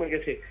অনেক কমে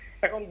গেছে।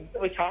 এখন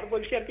ওই স্যার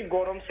বলছে আর কি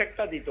গরম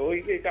সেকটা দিত, ওই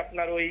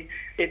আপনার ওই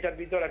এটার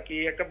ভিতর আর কি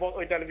একটা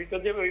ওইটার ভিতর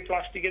যে ওই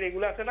প্লাস্টিকের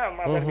এগুলো আছে না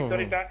মাথার ভিতর,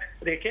 এটা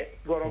রেখে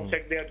গরম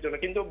সেক দেওয়ার জন্য।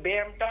 কিন্তু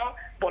ব্যায়ামটা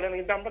বলেন,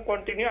 কিন্তু আমরা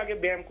কন্টিনিউ আগে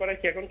ব্যায়াম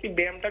করাচ্ছি, এখন কি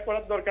ব্যায়ামটা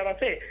করার দরকার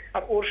আছে?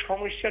 আর ওর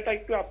সমস্যাটা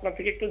একটু আপনার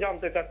থেকে একটু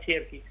জানতে চাচ্ছি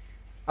আর কি।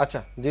 আচ্ছা,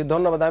 জি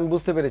ধন্যবাদ, আমি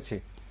বুঝতে পেরেছি।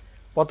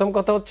 প্রথম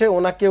কথা হচ্ছে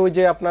ওনাকে ওই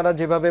যে আপনারা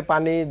যেভাবে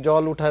পানি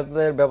জল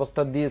উঠাতে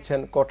ব্যবস্থা দিয়েছেন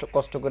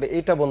কষ্ট করে,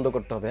 এইটা বন্ধ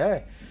করতে হবে। হ্যাঁ,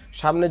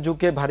 সামনে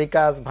ঝুঁকে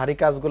ভারী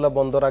কাজগুলো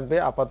বন্ধ রাখবে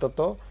আপাতত,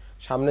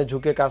 সামনে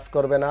ঝুঁকে কাজ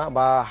করবে না,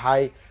 বা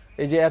হাই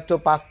এই যে এত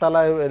 5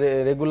 তলায়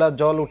রেগুলার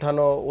জল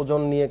উঠানো,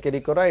 ওজন নিয়ে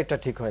ক্যারি করা, এটা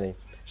ঠিক হয়নি।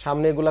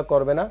 সামনে এগুলা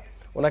করবে না,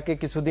 ওনাকে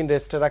কিছুদিন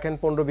রেস্টে রাখেন,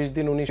 15-20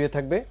 দিন উনি শুয়ে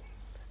থাকবে,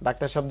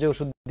 ডাক্তার সাহেব যে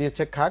ওষুধ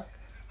দিয়েছে খাক।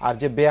 আর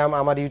যে ব্যায়াম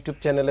আমার ইউটিউব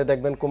চ্যানেলে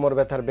দেখবেন কোমর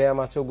ব্যথার ব্যায়াম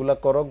আছে, ওগুলা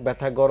করক।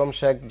 ব্যথা গরম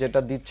শেক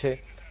যেটা দিচ্ছে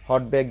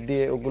হট ব্যাগ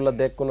দিয়ে, ওগুলা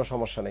দেখ, কোনো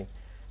সমস্যা নেই।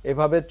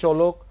 এভাবে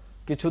চলক,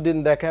 কিছুদিন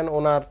দেখেন,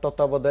 ওনার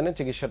তত্ত্বাবধানে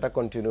চিকিৎসাটা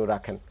কন্টিনিউ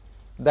রাখেন,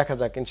 দেখা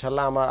যাক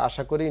ইনশাল্লাহ। আমার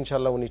আশা করি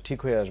ইনশাল্লাহ উনি ঠিক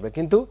হয়ে আসবে।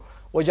 কিন্তু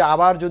ওই যে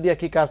আবার যদি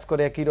একই কাজ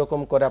করে, একই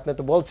রকম করে, আপনি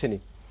তো বলছেনই,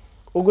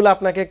 ওগুলো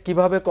আপনাকে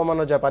কিভাবে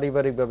কমানো যায়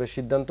পারিবারিকভাবে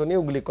সিদ্ধান্ত নিয়ে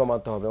ওগুলি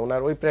কমাতে হবে।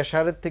 ওনার ওই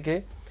প্রেশারের থেকে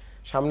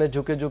সামনে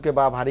ঝুঁকে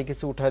বা ভারী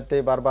কিছু উঠাইতে,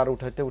 বারবার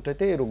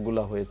উঠাইতে এই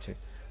রোগগুলো হয়েছে।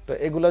 তো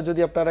এগুলা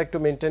যদি আপনারা একটু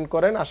মেনটেন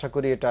করেন, আশা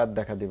করি এটা আর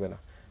দেখা দিবে না।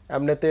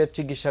 এমনিতে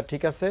চিকিৎসা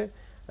ঠিক আছে,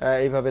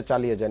 এইভাবে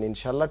চালিয়ে যান,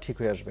 ইনশাল্লাহ ঠিক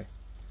হয়ে আসবে।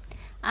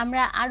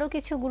 আমরা আরো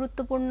কিছু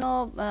গুরুত্বপূর্ণ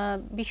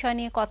বিষয়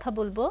নিয়ে কথা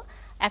বলবো।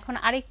 এখন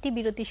আরেকটি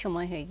বিরতির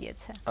সময় হয়ে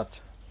গিয়েছে।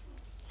 আচ্ছা,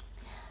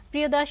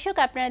 প্রিয় দর্শক,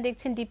 আপনারা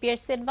দেখছেন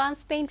ডিপিআরসি অ্যাডভান্স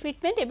পেইন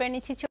ট্রিটমেন্ট। এবার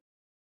নিচ্ছি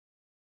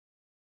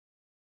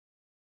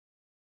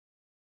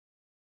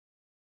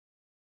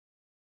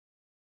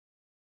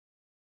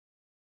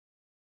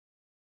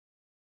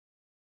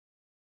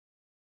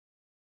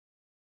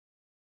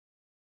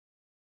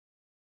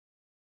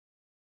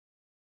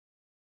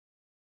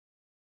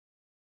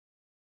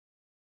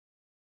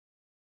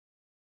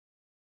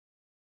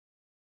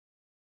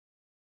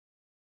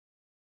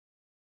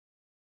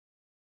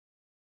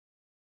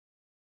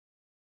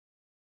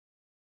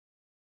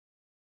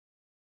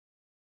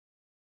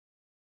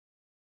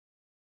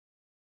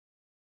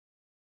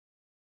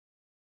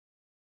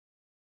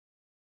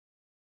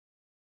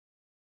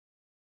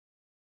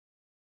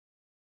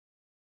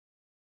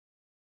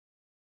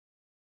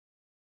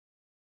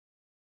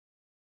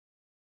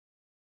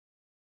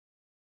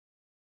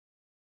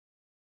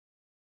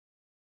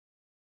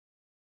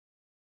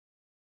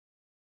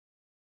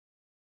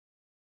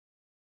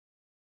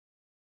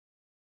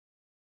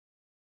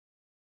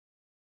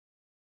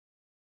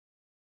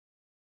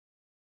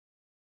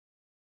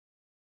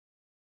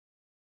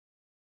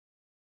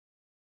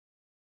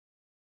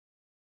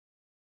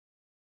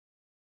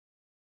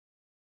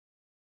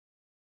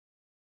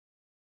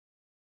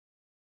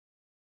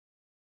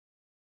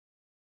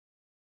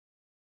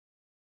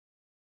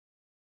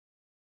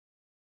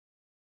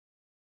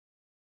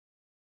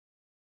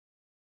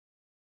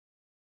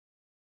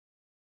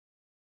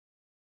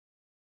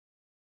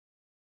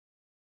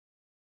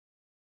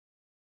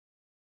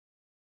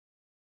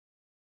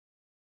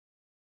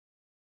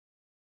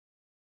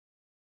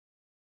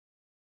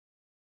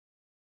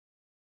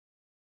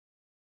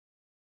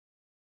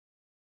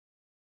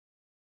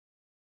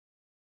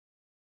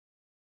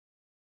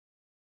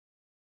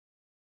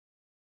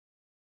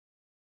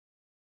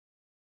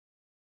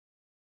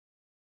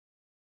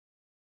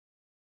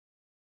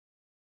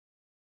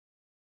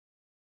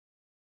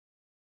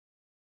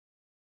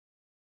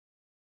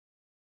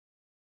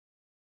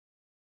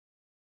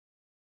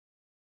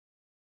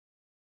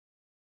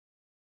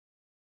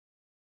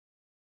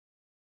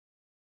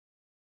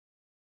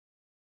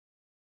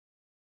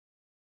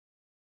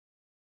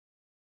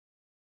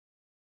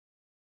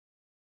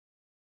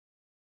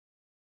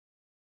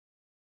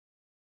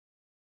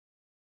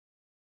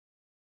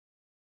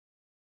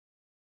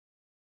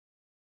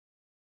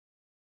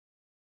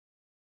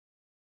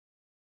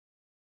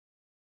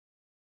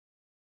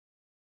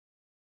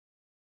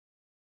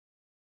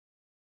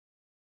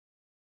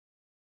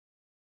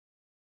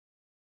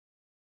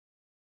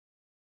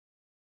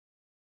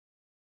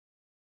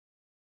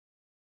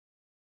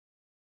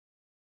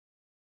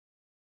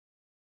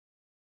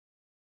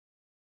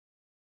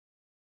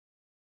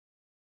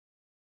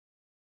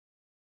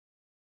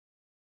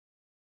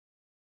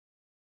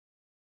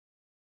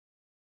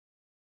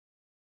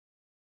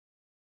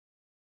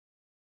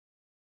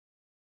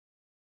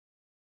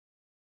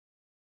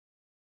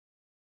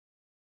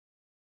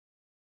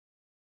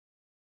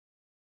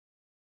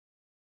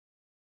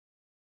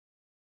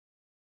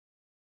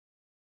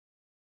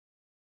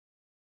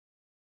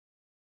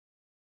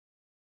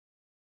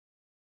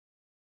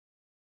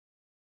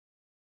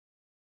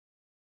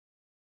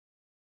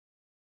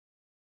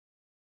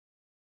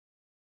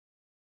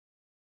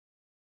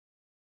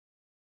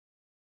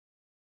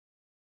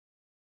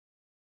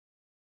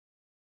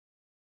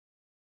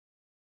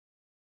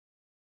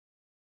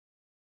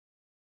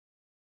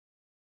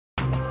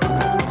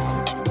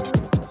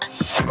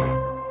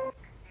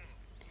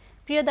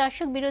প্রিয়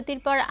দর্শক, বিরতির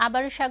পর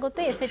আবারও স্বাগত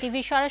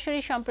এসএটিভি সরাসরি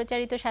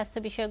সম্প্রচারিত স্বাস্থ্য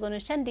বিষয়ক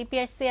অনুষ্ঠান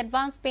ডিপিআরসি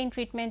অ্যাডভান্স পেইন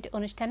ট্রিটমেন্ট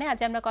অনুষ্ঠানে। আজ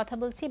আমরা কথা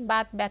বলছি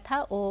বাত ব্যথা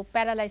ও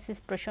প্যারালাইসিস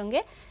প্রসঙ্গে।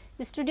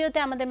 স্টুডিওতে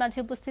আমাদের মাঝে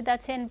উপস্থিত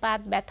আছেন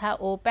বাত ব্যথা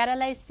ও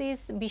প্যারালাইসিস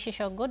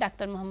বিশেষজ্ঞ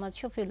ডাক্তার মোহাম্মদ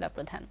শফিউল্লাহ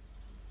প্রধান।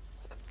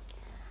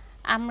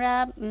 আমরা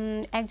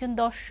একজন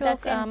দর্শক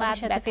আমাদের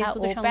সাথে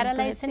ফেসবুকে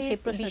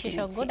প্যারালাইসিস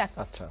বিশেষজ্ঞ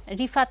ডাক্তার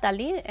রিফাত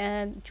আলী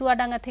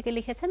চুয়াডাঙ্গা থেকে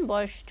লিখেছেন,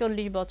 বয়স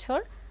 40 বছর,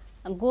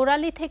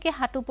 গোড়ালি থেকে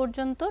হাঁটু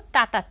পর্যন্ত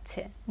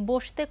টাটাচ্ছে,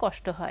 বসতে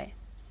কষ্ট হয়।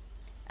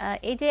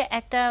 এই যে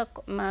একটা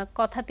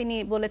কথা তিনি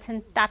বলেছেন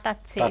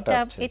টাটাচ্ছে,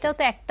 এটাও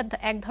তো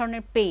এক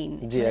ধরনের পেইন।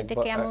 এটা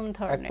কেমন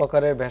ধরনের? এক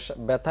প্রকারের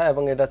ব্যথা,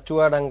 এবং এটা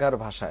চুয়াডাঙ্গার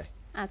ভাষায়।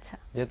 আচ্ছা,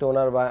 যেহেতু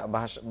ওনার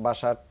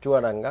ভাষা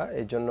চুয়াডাঙ্গা,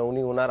 এই জন্য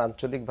উনি ওনার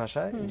আঞ্চলিক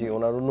ভাষায় যে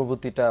ওনার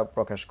অনুভূতিটা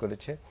প্রকাশ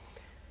করেছে।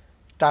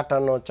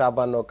 টাটানো,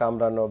 চাবানো,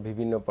 কামড়ানো,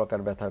 বিভিন্ন প্রকার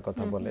ব্যথার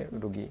কথা বলে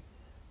রোগী।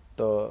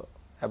 তো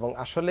এবং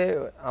আসলে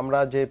আমরা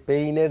যে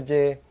পেইনের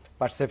যে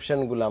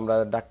পারসেপশনগুলো আমরা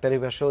ডাক্তারি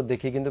ভাষাও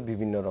দেখি কিন্তু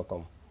বিভিন্ন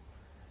রকম।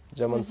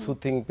 যেমন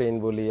সুথিং পেইন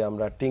বলি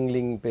আমরা,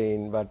 টিংলিং পেইন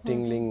বা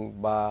টিংলিং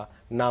বা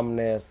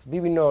নামনেস,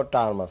 বিভিন্ন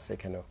টার্ম আছে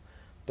এখানেও।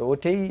 তো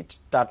ওটাই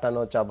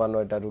টাটানো, চাবানো,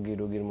 এটা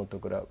রোগীর মতো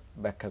করে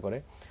ব্যাখ্যা করে।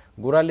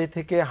 গোড়ালি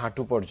থেকে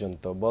হাঁটু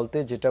পর্যন্ত বলতে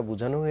যেটা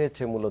বোঝানো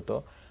হয়েছে মূলত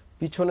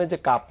পিছনে যে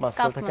কাপ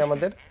মাসেল থাকে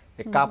আমাদের,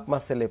 এই কাপ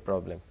মাসেলের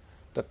প্রবলেম।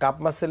 তো কাপ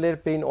মাসেলের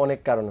পেইন অনেক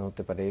কারণে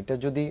হতে পারে। এটা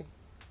যদি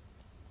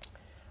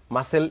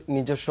মাসেল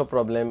নিজস্ব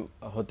প্রবলেম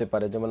হতে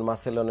পারে, যেমন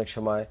মাসেল অনেক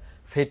সময়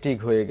ফেটিক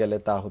হয়ে গেলে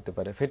তা হতে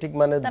পারে। ফেটিক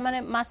মানে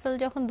মাসেল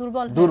যখন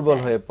দুর্বল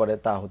হয়ে পড়ে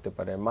তা হতে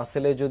পারে।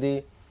 মাসেলে যদি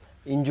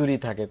ইনজুরি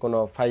থাকে, কোনো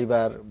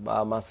ফাইবার বা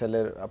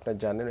মাসেলের আপনি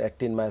জানেন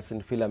অ্যাক্টিন মায়োসিন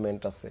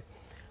ফিলামেন্ট আছে,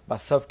 বা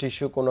সফট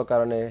টিস্যু কোনো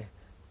কারণে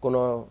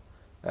কোনো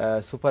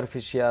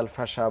সুপারফিশিয়াল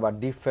ফ্যাসা বা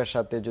ডিপ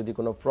ফ্যাসাতে যদি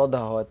কোনো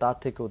প্রদাহ হয় তা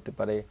থেকে হতে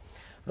পারে।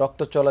 রক্ত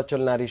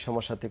চলাচল নারীর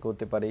সমস্যা থেকে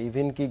হতে পারে।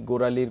 ইভেন কি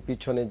গোড়ালির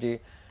পিছনে যে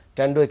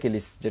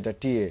ট্যান্ডোএকিলিস, যেটা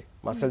টিএ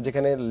মাসেল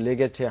যেখানে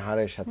লেগেছে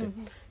হাড়ের সাথে,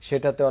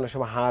 সেটাতে অনেক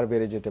সময় হাড়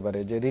বেড়ে যেতে পারে।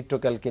 যে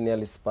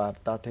রিট্রোক্যালকিনিয়াল স্পার,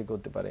 তা থেকে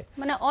হতে পারে।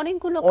 মানে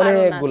অনেকগুলো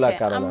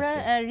কারণ আছে। আমরা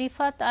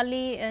রিফাত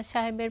আলী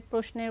সাহেবের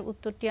প্রশ্নের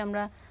উত্তরটি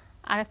আমরা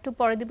আরেকটু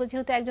পরে দিব,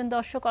 যেহেতু একজন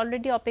দর্শক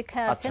অলরেডি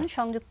অপেক্ষায় আছেন,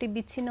 সংযোগটি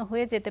বিচ্ছিন্ন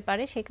হয়ে যেতে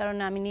পারে, সেই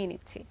কারণে আমি নিয়ে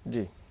নিচ্ছি।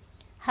 জি,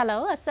 হ্যালো,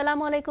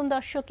 আসসালামু আলাইকুম।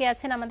 দর্শক কে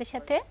আছেন আমাদের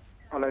সাথে?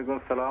 ওয়ালাইকুম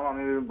আসসালাম,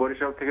 আমি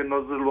বরিশাল থেকে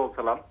নজরুল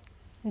বলছিলাম।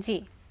 জি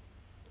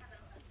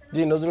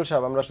জি নজরুল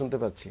সাহেব, আমরা শুনতে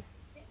পাচ্ছি।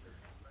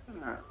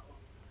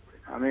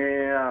 আমি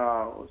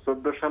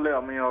 14 সালে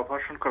আমি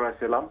অপারেশন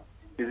করাছিলাম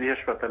পিজি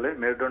হাসপাতালে,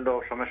 মেরুদণ্ড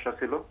সমস্যা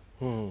ছিল।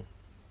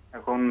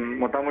 এখন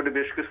মোটামুটি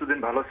বেশ কিছুদিন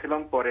ভালো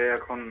ছিলাম, পরে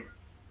এখন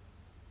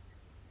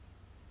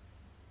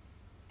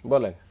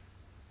বলেন।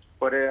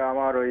 পরে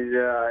আমার ওই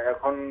যে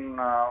এখন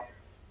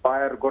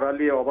পায়ের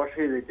গোড়ালি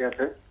অবশ্যই যেতে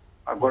আছে,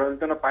 আর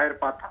গোড়ালিতে না পায়ের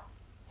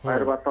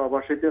পাতা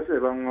অবশ্যই আছে,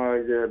 এবং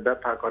ওই যে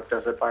ব্যথা করতে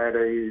আছে পায়ের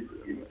এই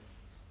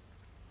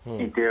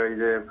ওই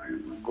যে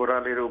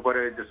গোড়ালির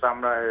উপরে যে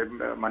চামড়া,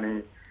 মানে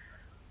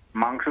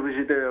মাংস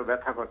পেশিতে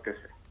ব্যথা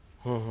করতেছে,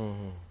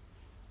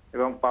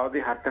 এবং পাও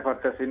দিয়ে হাঁটতে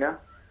পারতেছি না।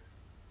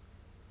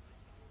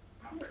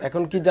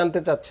 এখন কি জানতে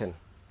চাচ্ছেন?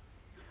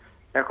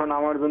 এখন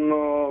আমার জন্য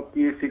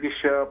কি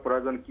চিকিৎসা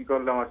প্রয়োজন, কি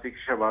করলে আমার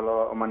চিকিৎসা ভালো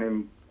মানে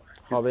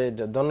হবে?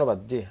 ধন্যবাদ।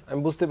 জি, আমি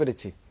বুঝতে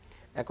পেরেছি।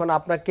 এখন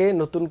আপনাকে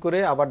নতুন করে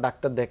আবার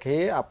ডাক্তার দেখে,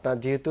 আপনার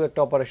যেহেতু একটা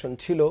অপারেশন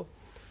ছিল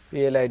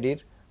পিএলআইডির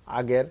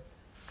আগের,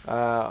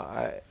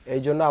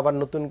 এই জন্য আবার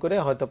নতুন করে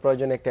হয়তো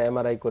প্রয়োজনে একটা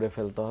এমআরআই করে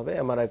ফেলতে হবে।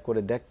 এমআরআই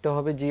করে দেখতে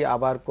হবে যে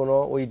আবার কোনো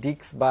ওই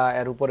ডিস্ক বা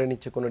এর উপরে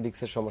নিচে কোনো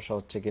ডিস্কের সমস্যা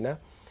হচ্ছে কিনা।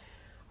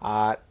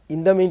 আর ইন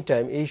দ্য মিন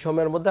টাইম এই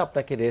সময়ের মধ্যে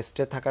আপনাকে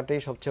রেস্টে থাকাটাই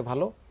সবচেয়ে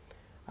ভালো।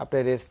 আপনি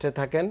রেস্টে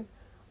থাকেন,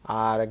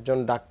 আর একজন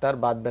ডাক্তার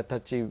বাত ব্যথা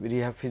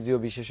রিহ্যাব ফিজিও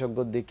বিশেষজ্ঞ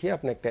দেখিয়ে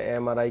আপনি একটা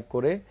এমআরআই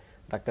করে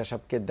ডাক্তার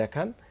সাহেবকে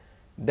দেখান।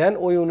 দেন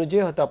ওই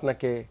অনুযায়ী হয়তো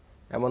আপনাকে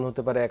এমন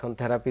হতে পারে এখন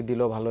থেরাপি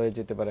দিলেও ভালো হয়ে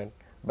যেতে পারেন,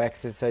 বা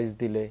এক্সারসাইজ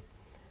দিলে,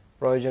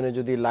 প্রয়োজনে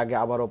যদি লাগে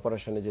আবার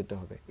অপারেশনে যেতে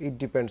হবে। ইট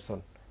ডিপেন্ডস অন,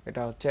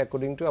 এটা হচ্ছে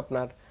অ্যাকর্ডিং টু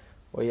আপনার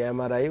ওই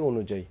এমআরআই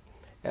অনুযায়ী।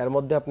 এর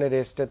মধ্যে আপনি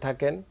রেস্টে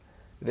থাকেন,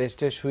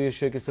 রেস্টে শুয়ে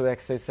শুয়ে কিছু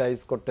এক্সারসাইজ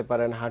করতে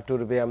পারেন।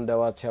 হাঁটুর ব্যায়াম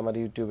দেওয়া আছে আমার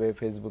ইউটিউবে,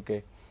 ফেসবুকে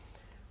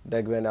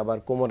দেখবেন, আবার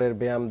কোমরের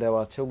ব্যায়াম দেওয়া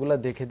আছে। ওগুলা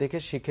দেখে দেখে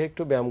শিখে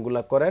একটু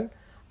ব্যায়ামগুলা করেন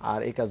আর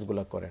এই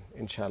কাজগুলা করেন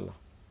ইনশাআল্লাহ।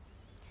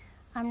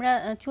 আমরা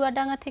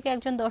চুয়াডাঙ্গা থেকে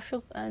একজন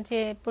দর্শক যে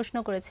প্রশ্ন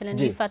করেছিলেন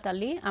রিফাত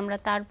আলী, আমরা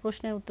তার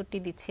প্রশ্নের উত্তরটি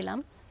দিচ্ছিলাম।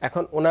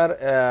 এখন ওনার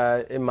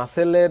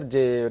মাসেলের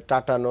যে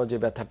টাটানো যে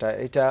ব্যথাটা,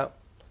 এটা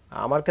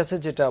আমার কাছে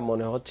যেটা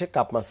মনে হচ্ছে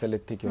কাপ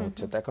মাসেলের থেকে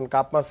হচ্ছে। তো এখন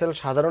কাপ মাসেল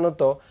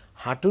সাধারণত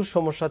হাঁটুর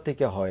সমস্যা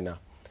থেকে হয় না।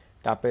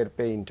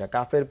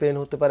 কাপের পেইন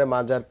হতে পারে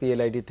মাজার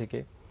পিএলআইডি থেকে,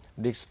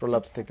 ডিস্ক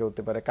প্রলাপস থেকে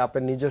হতে পারে,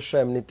 কাপের নিজস্ব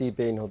এমনিতেই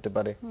পেইন হতে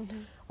পারে,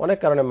 অনেক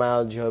কারণে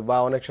মায়ালজি হয়, বা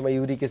অনেক সময়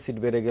ইউরিক অ্যাসিড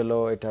বেড়ে গেল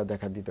এটা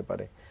দেখা দিতে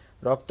পারে,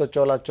 রক্ত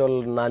চলাচল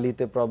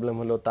নালীতে প্রবলেম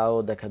হলো তাও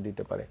দেখা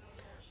দিতে পারে।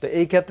 তো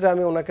এই ক্ষেত্রে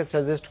আমি ওনাকে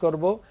সাজেস্ট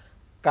করব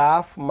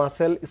কাফ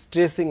মাসেল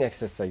স্ট্রেসিং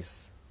এক্সারসাইজ।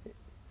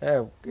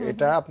 হ্যাঁ,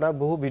 এটা আপনার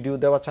বহু ভিডিও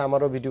দেওয়া আছে,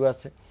 আমারও ভিডিও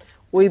আছে।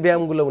 ওই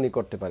ব্যায়ামগুলো উনি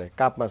করতে পারে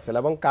কাপ মাসেল,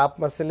 এবং কাপ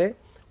মাসেলে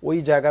ওই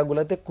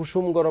জায়গাগুলোতে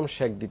কুসুম গরম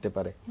শেক দিতে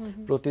পারে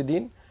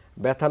প্রতিদিন।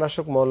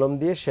 ব্যথানাশক মলম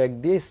দিয়ে সেক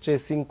দিয়ে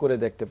স্ট্রেসিং করে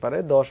দেখতে পারে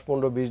 10,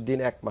 15, 20 দিন,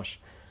 1 মাস।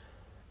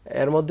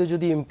 এর মধ্যে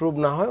যদি ইমপ্রুভ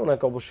না হয়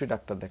ওনাকে অবশ্যই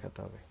ডাক্তার দেখাতে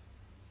হবে।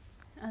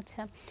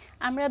 আচ্ছা,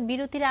 আমরা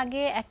বিরতির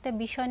আগে একটা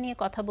বিষয় নিয়ে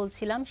কথা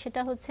বলছিলাম,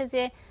 সেটা হচ্ছে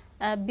যে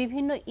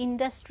বিভিন্ন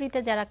ইন্ডাস্ট্রিতে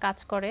যারা কাজ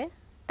করে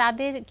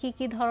তাদের কি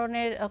কি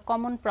ধরনের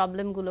কমন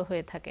প্রবলেমগুলো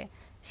হয়ে থাকে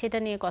সেটা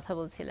নিয়ে কথা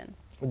বলছিলেন।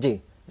 জি,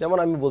 যেমন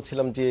আমি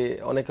বলছিলাম যে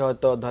অনেকে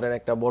হয়তো ধরেন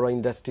একটা বড়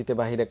ইন্ডাস্ট্রিতে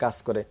বাইরে কাজ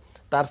করে,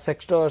 তার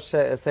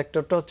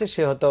সেক্টরটা হচ্ছে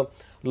সে হয়তো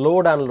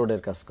লোড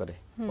আনলোডের কাজ করে।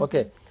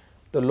 ওকে,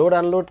 তো লোড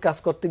আনলোড কাজ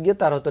করতে গিয়ে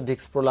তার হয়তো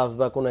ডিস্ক প্রলাপস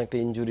বা কোনো একটা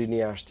ইনজুরি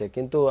নিয়ে আসছে,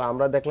 কিন্তু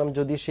আমরা দেখলাম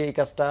যদি সে এই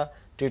কাজটা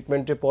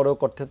ট্রিটমেন্টের পরেও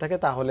করতে থাকে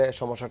তাহলে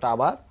সমস্যাটা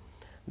আবার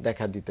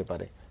দেখা দিতে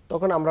পারে।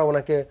 তখন আমরা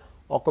ওনাকে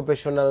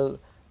অকুপেশনাল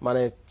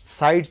মানে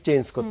সাইড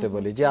চেঞ্জ করতে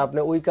বলি, যে আপনি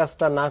ওই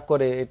কাজটা না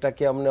করে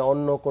এটাকে আপনি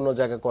অন্য কোনো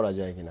জায়গায় করা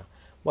যায় কিনা।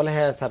 বলে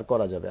হ্যাঁ স্যার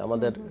করা যাবে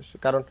আমাদের,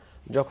 কারণ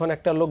যখন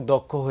একটা লোক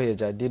দক্ষ হয়ে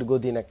যায়,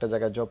 দীর্ঘদিন একটা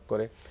জায়গায় জব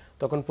করে,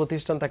 তখন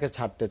প্রতিষ্ঠান তাকে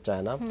ছাড়তে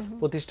চায় না।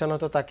 প্রতিষ্ঠান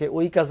হয়তো তাকে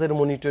ওই কাজের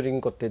মনিটরিং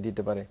করতে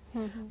দিতে পারে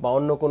বা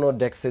অন্য কোনো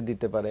ডেস্কে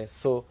দিতে পারে।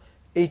 সো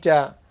এইটা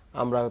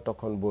আমরা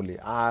তখন বলি।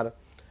 আর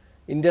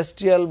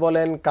ইন্ডাস্ট্রিয়াল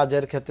বলেন,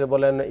 কাজের ক্ষেত্রে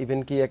বলেন,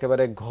 ইভেন কি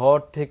একেবারে ঘর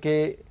থেকে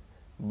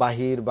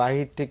বাহির,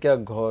 বাহির থেকে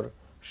ঘর,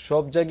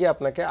 সব জায়গায়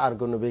আপনাকে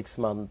আর্গোনমিক্স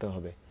মানতে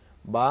হবে,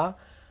 বা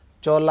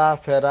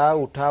চলাফেরা,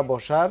 উঠা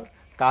বসার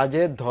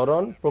কাজের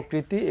ধরন,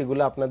 প্রকৃতি,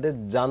 এগুলো আপনাদের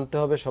জানতে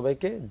হবে,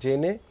 সবাইকে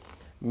জেনে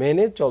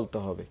মেনে চলতে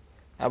হবে।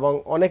 এবং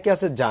অনেকে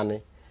আছে জানে,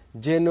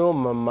 জেনেও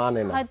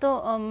মানে না, হয়তো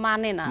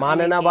মানে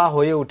না বা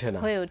হয়ে ওঠে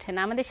না।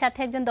 আমাদের সাথে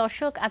একজন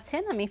দর্শক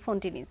আছেন, আমি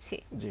ফোনটি নিচ্ছি।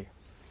 জি,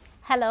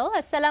 হ্যালো,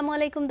 আসসালামু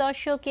আলাইকুম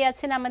দর্শক, কে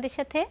আছেন আমাদের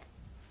সাথে?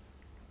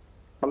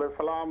 ওয়ালাইকুম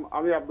সালাম,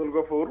 আমি আব্দুল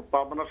গফুর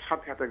পাবনার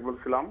সাথে থেকে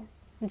বলছিলাম।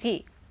 জি,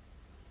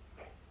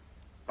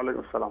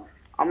 ওয়ালাইকুম সালাম,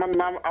 আমার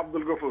নাম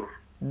আব্দুল গফুর।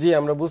 জি,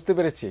 আমরা বুঝতে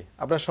পেরেছি,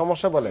 আপনার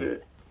সমস্যা বলেন।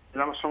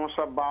 আমার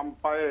সমস্যা বাম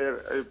পায়ের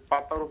এই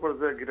পাতার উপর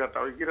যে গিরাটা,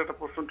 ওই গিরাটা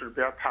প্রচন্ড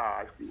ব্যথা,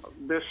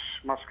 বেশ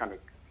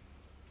মাসখানেক।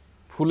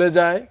 ফুলে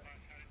যায়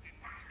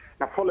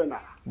না ফলে না।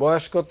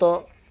 বয়স কত?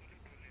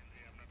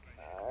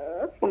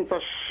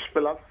 50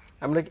 প্লাস।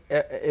 আমরা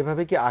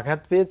এভাবে কি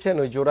আঘাত পেয়েছেন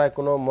ওই জোড়ায়?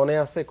 কোনো মনে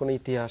আছে কোনো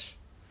ইতিহাস?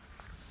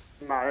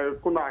 না,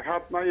 কোনো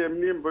আঘাত নাই,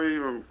 এমনি ওই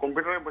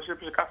কম্পিউটারে বসে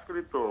বসে কাজ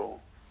করি তো।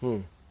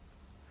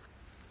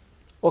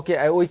 ওকে,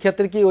 ওই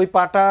ক্ষেত্রে কি ওই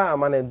পাটা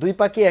মানে দুই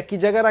পা কি একই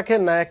জায়গায়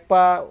রাখেন, না এক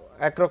পা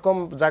একরকম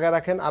জায়গায়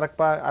রাখেন, আরেক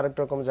পা আরেক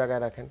রকম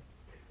জায়গায় রাখেন?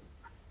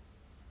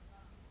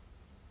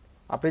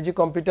 আপনি যে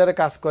কম্পিউটারে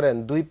কাজ করেন,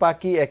 দুই পা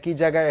কি একই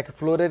জায়গায়,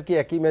 ফ্লোরের কি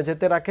একই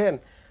মেঝেতে রাখেন,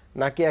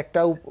 নাকি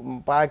একটা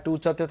পা একটু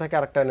উঁচাতে থাকে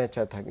আর একটা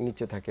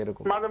নিচে থাকে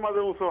এরকম? মাঝে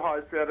মাঝে উঁচু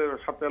হয়, চেয়ারের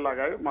সাথে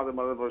লাগায়, মাঝে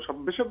মাঝে সব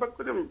বেশিরভাগ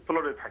করে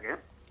ফ্লোরে থাকে।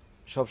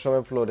 সব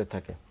সময় ফ্লোরে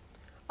থাকে।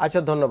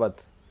 আচ্ছা, ধন্যবাদ,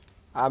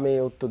 আমি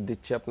উত্তর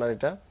দিচ্ছি আপনার।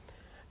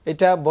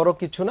 এটা বড়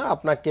কিছু না।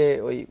 আপনাকে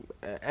ওই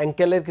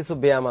অ্যাঙ্কেলের কিছু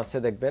ব্যায়াম আছে,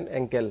 দেখবেন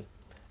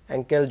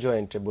অ্যাঙ্কেল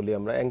জয়েন্টে বলি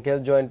আমরা, অ্যাঙ্কেল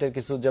জয়েন্টের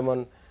কিছু, যেমন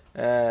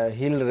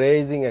হিল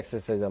রেইজিং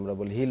এক্সারসাইজ আমরা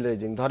বলি। হিল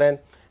রেইজিং, ধরেন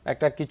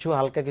একটা কিছু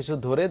হালকা কিছু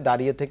ধরে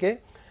দাঁড়িয়ে থেকে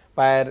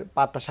পায়ের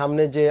পাতা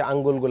সামনে যে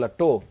আঙ্গুলগুলা,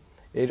 টো,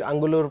 এই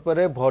আঙ্গুলের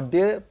উপরে ভর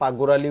দিয়ে পা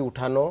গোড়ালি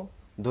উঠানো,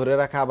 ধরে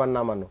রাখা, আবার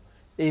নামানো,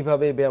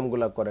 এইভাবে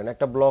ব্যায়ামগুলো করেন।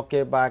 একটা ব্লকে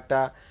বা একটা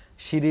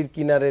সিঁড়ির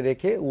কিনারে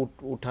রেখে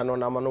উঠানো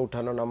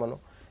নামানো,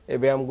 এই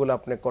ব্যায়ামগুলো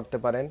আপনি করতে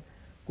পারেন।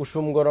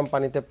 কুসুম গরম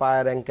পানিতে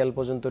পায়ের অ্যাঙ্কেল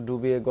পর্যন্ত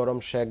ডুবিয়ে গরম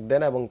সেক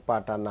দেন এবং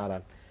পাটা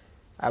নাড়ান।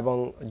 এবং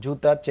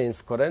জুতা চেঞ্জ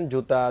করেন,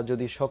 জুতা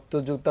যদি শক্ত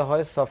জুতা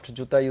হয় সফট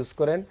জুতা ইউজ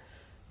করেন।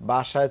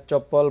 বাসায়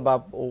চপ্পল বা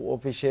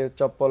অফিসে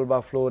চপ্পল বা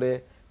ফ্লোরে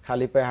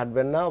খালি পায়ে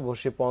হাঁটবেন না,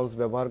 অবশ্যই পন্স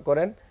ব্যবহার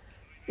করেন।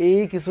 এই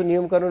কিছু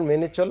নিয়মকানুন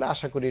মেনে চলে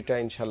আশা করি এটা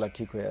ইনশাল্লাহ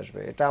ঠিক হয়ে আসবে।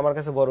 এটা আমার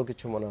কাছে বড়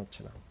কিছু মনে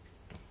হচ্ছে না।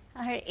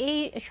 আর এই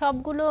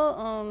সবগুলো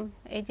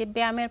এই যে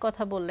ব্যায়ামের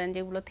কথা বললেন,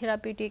 যেগুলো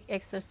থেরাপিউটিক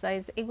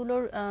এক্সারসাইজ,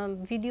 এগুলোর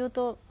ভিডিও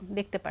তো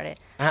দেখতে পারে।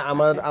 হ্যাঁ,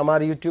 আমার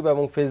ইউটিউব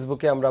এবং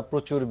ফেসবুকে আমরা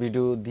প্রচুর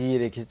ভিডিও দিয়ে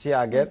রেখেছি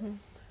আগের।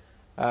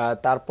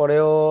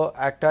 তারপরেও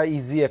একটা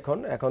ইজি,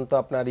 এখন তো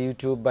আপনার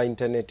ইউটিউব বা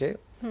ইন্টারনেটে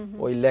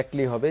ওই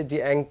লেখলি হবে যে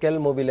অ্যাঙ্কেল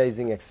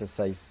মোবিলাইজিং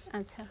এক্সারসাইজ,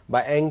 বা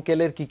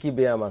অ্যাঙ্কেলের কি কি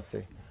ব্যায়াম আছে,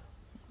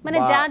 মানে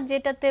যার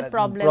যেটাতে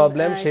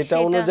প্রবলেম সেটা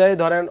অনুযায়ী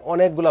ধরেন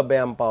অনেকগুলা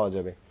ব্যায়াম পাওয়া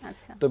যাবে।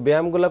 তো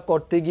ব্যায়ামগুলো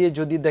করতে গিয়ে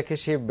যদি দেখে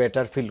সে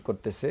বেটার ফিল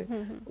করতেছে,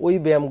 ওই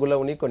ব্যায়ামগুলো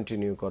উনি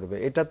কন্টিনিউ করবে।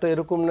 এটা তো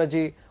এরকম না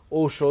যে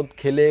ঔষধ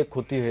খেলে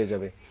ক্ষতি হয়ে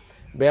যাবে,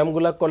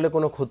 ব্যায়ামগুলো করলে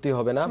কোনো ক্ষতি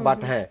হবে না। বাট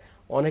হ্যাঁ,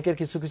 অনেকের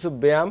কিছু কিছু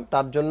ব্যায়াম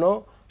তার জন্য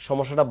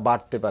সমস্যাটা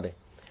বাড়তে পারে,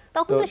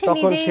 তখন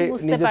সে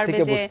নিজে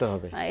থেকে বুঝতে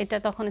হবে এটা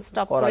তখন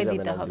স্টপ করে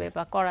দিতে হবে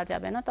বা করা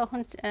যাবে না, তখন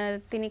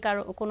তিনি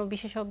কোনো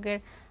বিশেষজ্ঞের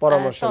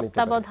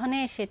তত্ত্বাবধানে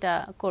সেটা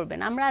করবেন।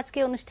 আমরা আজকে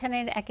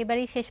অনুষ্ঠানের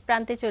একেবারেই শেষ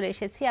প্রান্তে চলে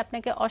এসেছি।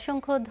 আপনাকে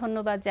অসংখ্য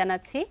ধন্যবাদ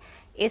জানাচ্ছি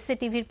এসএ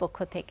টিভির পক্ষ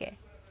থেকে।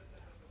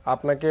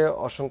 আপনাকে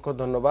অসংখ্য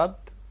ধন্যবাদ।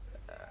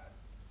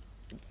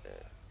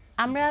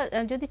 আমরা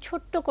যদি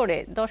ছোট্ট করে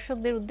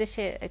দর্শকদের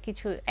উদ্দেশ্যে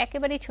কিছু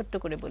একেবারেই ছোট্ট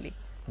করে বলি,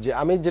 যে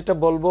আমি যেটা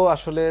বলবো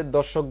আসলে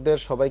দর্শকদের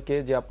সবাইকে,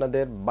 যে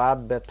আপনাদের বাত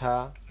ব্যথা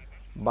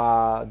বা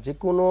যে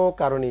কোনো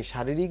কারণে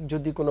শারীরিক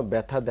যদি কোনো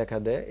ব্যথা দেখা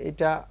দেয়,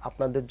 এটা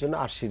আপনাদের জন্য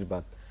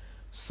আশীর্বাদ।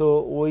 সো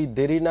ওই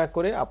দেরি না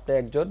করে আপনি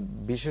একজন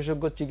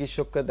বিশেষজ্ঞ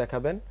চিকিৎসককে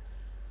দেখাবেন।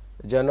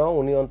 যেন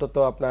উনি অন্তত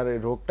আপনার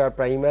রোগটার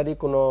প্রাইমারি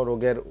কোনো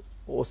রোগের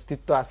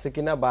অস্তিত্ব আছে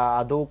কিনা বা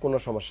আদৌ কোনো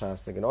সমস্যা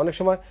আছে কিনা। অনেক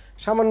সময়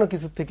সামান্য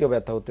কিছু থেকেও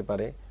ব্যথা হতে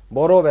পারে,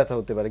 বড় ব্যথা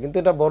হতে পারে, কিন্তু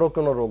এটা বড়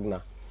কোনো রোগ না।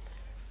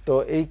 তো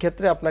এই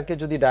ক্ষেত্রে আপনাকে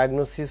যদি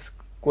ডায়াগনোসিস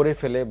করে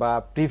ফেলে বা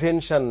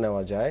প্রিভেনশন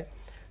নেওয়া যায়,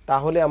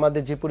 তাহলে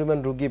আমাদের যে পরিমাণ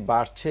রোগী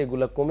বাড়ছে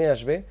এগুলো কমে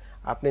আসবে,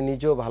 আপনি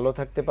নিজেও ভালো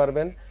থাকতে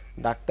পারবেন,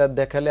 ডাক্তার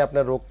দেখালে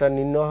আপনার রোগটা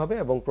নির্ণয় হবে,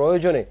 এবং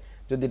প্রয়োজনে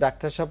যদি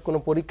ডাক্তার সাহেব কোনো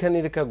পরীক্ষা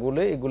নিরীক্ষাগুলো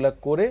এগুলা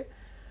করে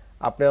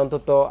আপনি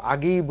অন্তত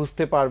আগেই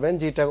বুঝতে পারবেন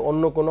যে এটা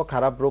অন্য কোনো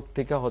খারাপ রোগ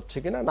থেকে হচ্ছে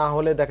কিনা। না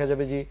হলে দেখা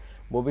যাবে যে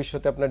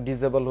ভবিষ্যতে আপনার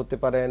ডিসেবল হতে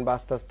পারেন বা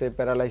আস্তে আস্তে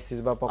প্যারালাইসিস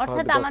বা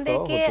অর্থাৎ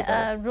আমাদেরকে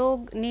রোগ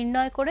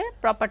নির্ণয় করে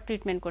প্রপার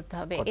ট্রিটমেন্ট করতে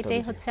হবে,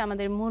 এটাই হচ্ছে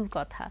আমাদের মূল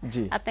কথা।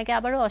 আপনাকে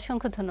আবারও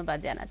অসংখ্য ধন্যবাদ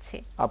জানাচ্ছি।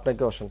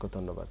 আপনাকে অসংখ্য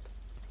ধন্যবাদ।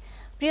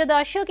 প্রিয়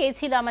দর্শক, এই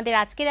ছিল আমাদের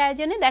আজকের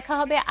আয়োজনে। দেখা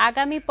হবে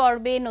আগামী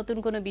পর্বে নতুন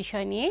কোনো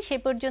বিষয় নিয়ে। সে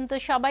পর্যন্ত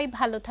সবাই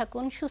ভালো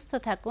থাকুন, সুস্থ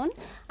থাকুন।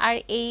 আর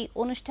এই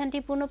অনুষ্ঠানটি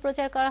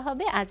পুনঃপ্রচার করা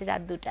হবে আজ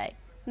রাত 2টায়।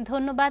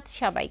 ধন্যবাদ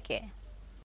সবাইকে।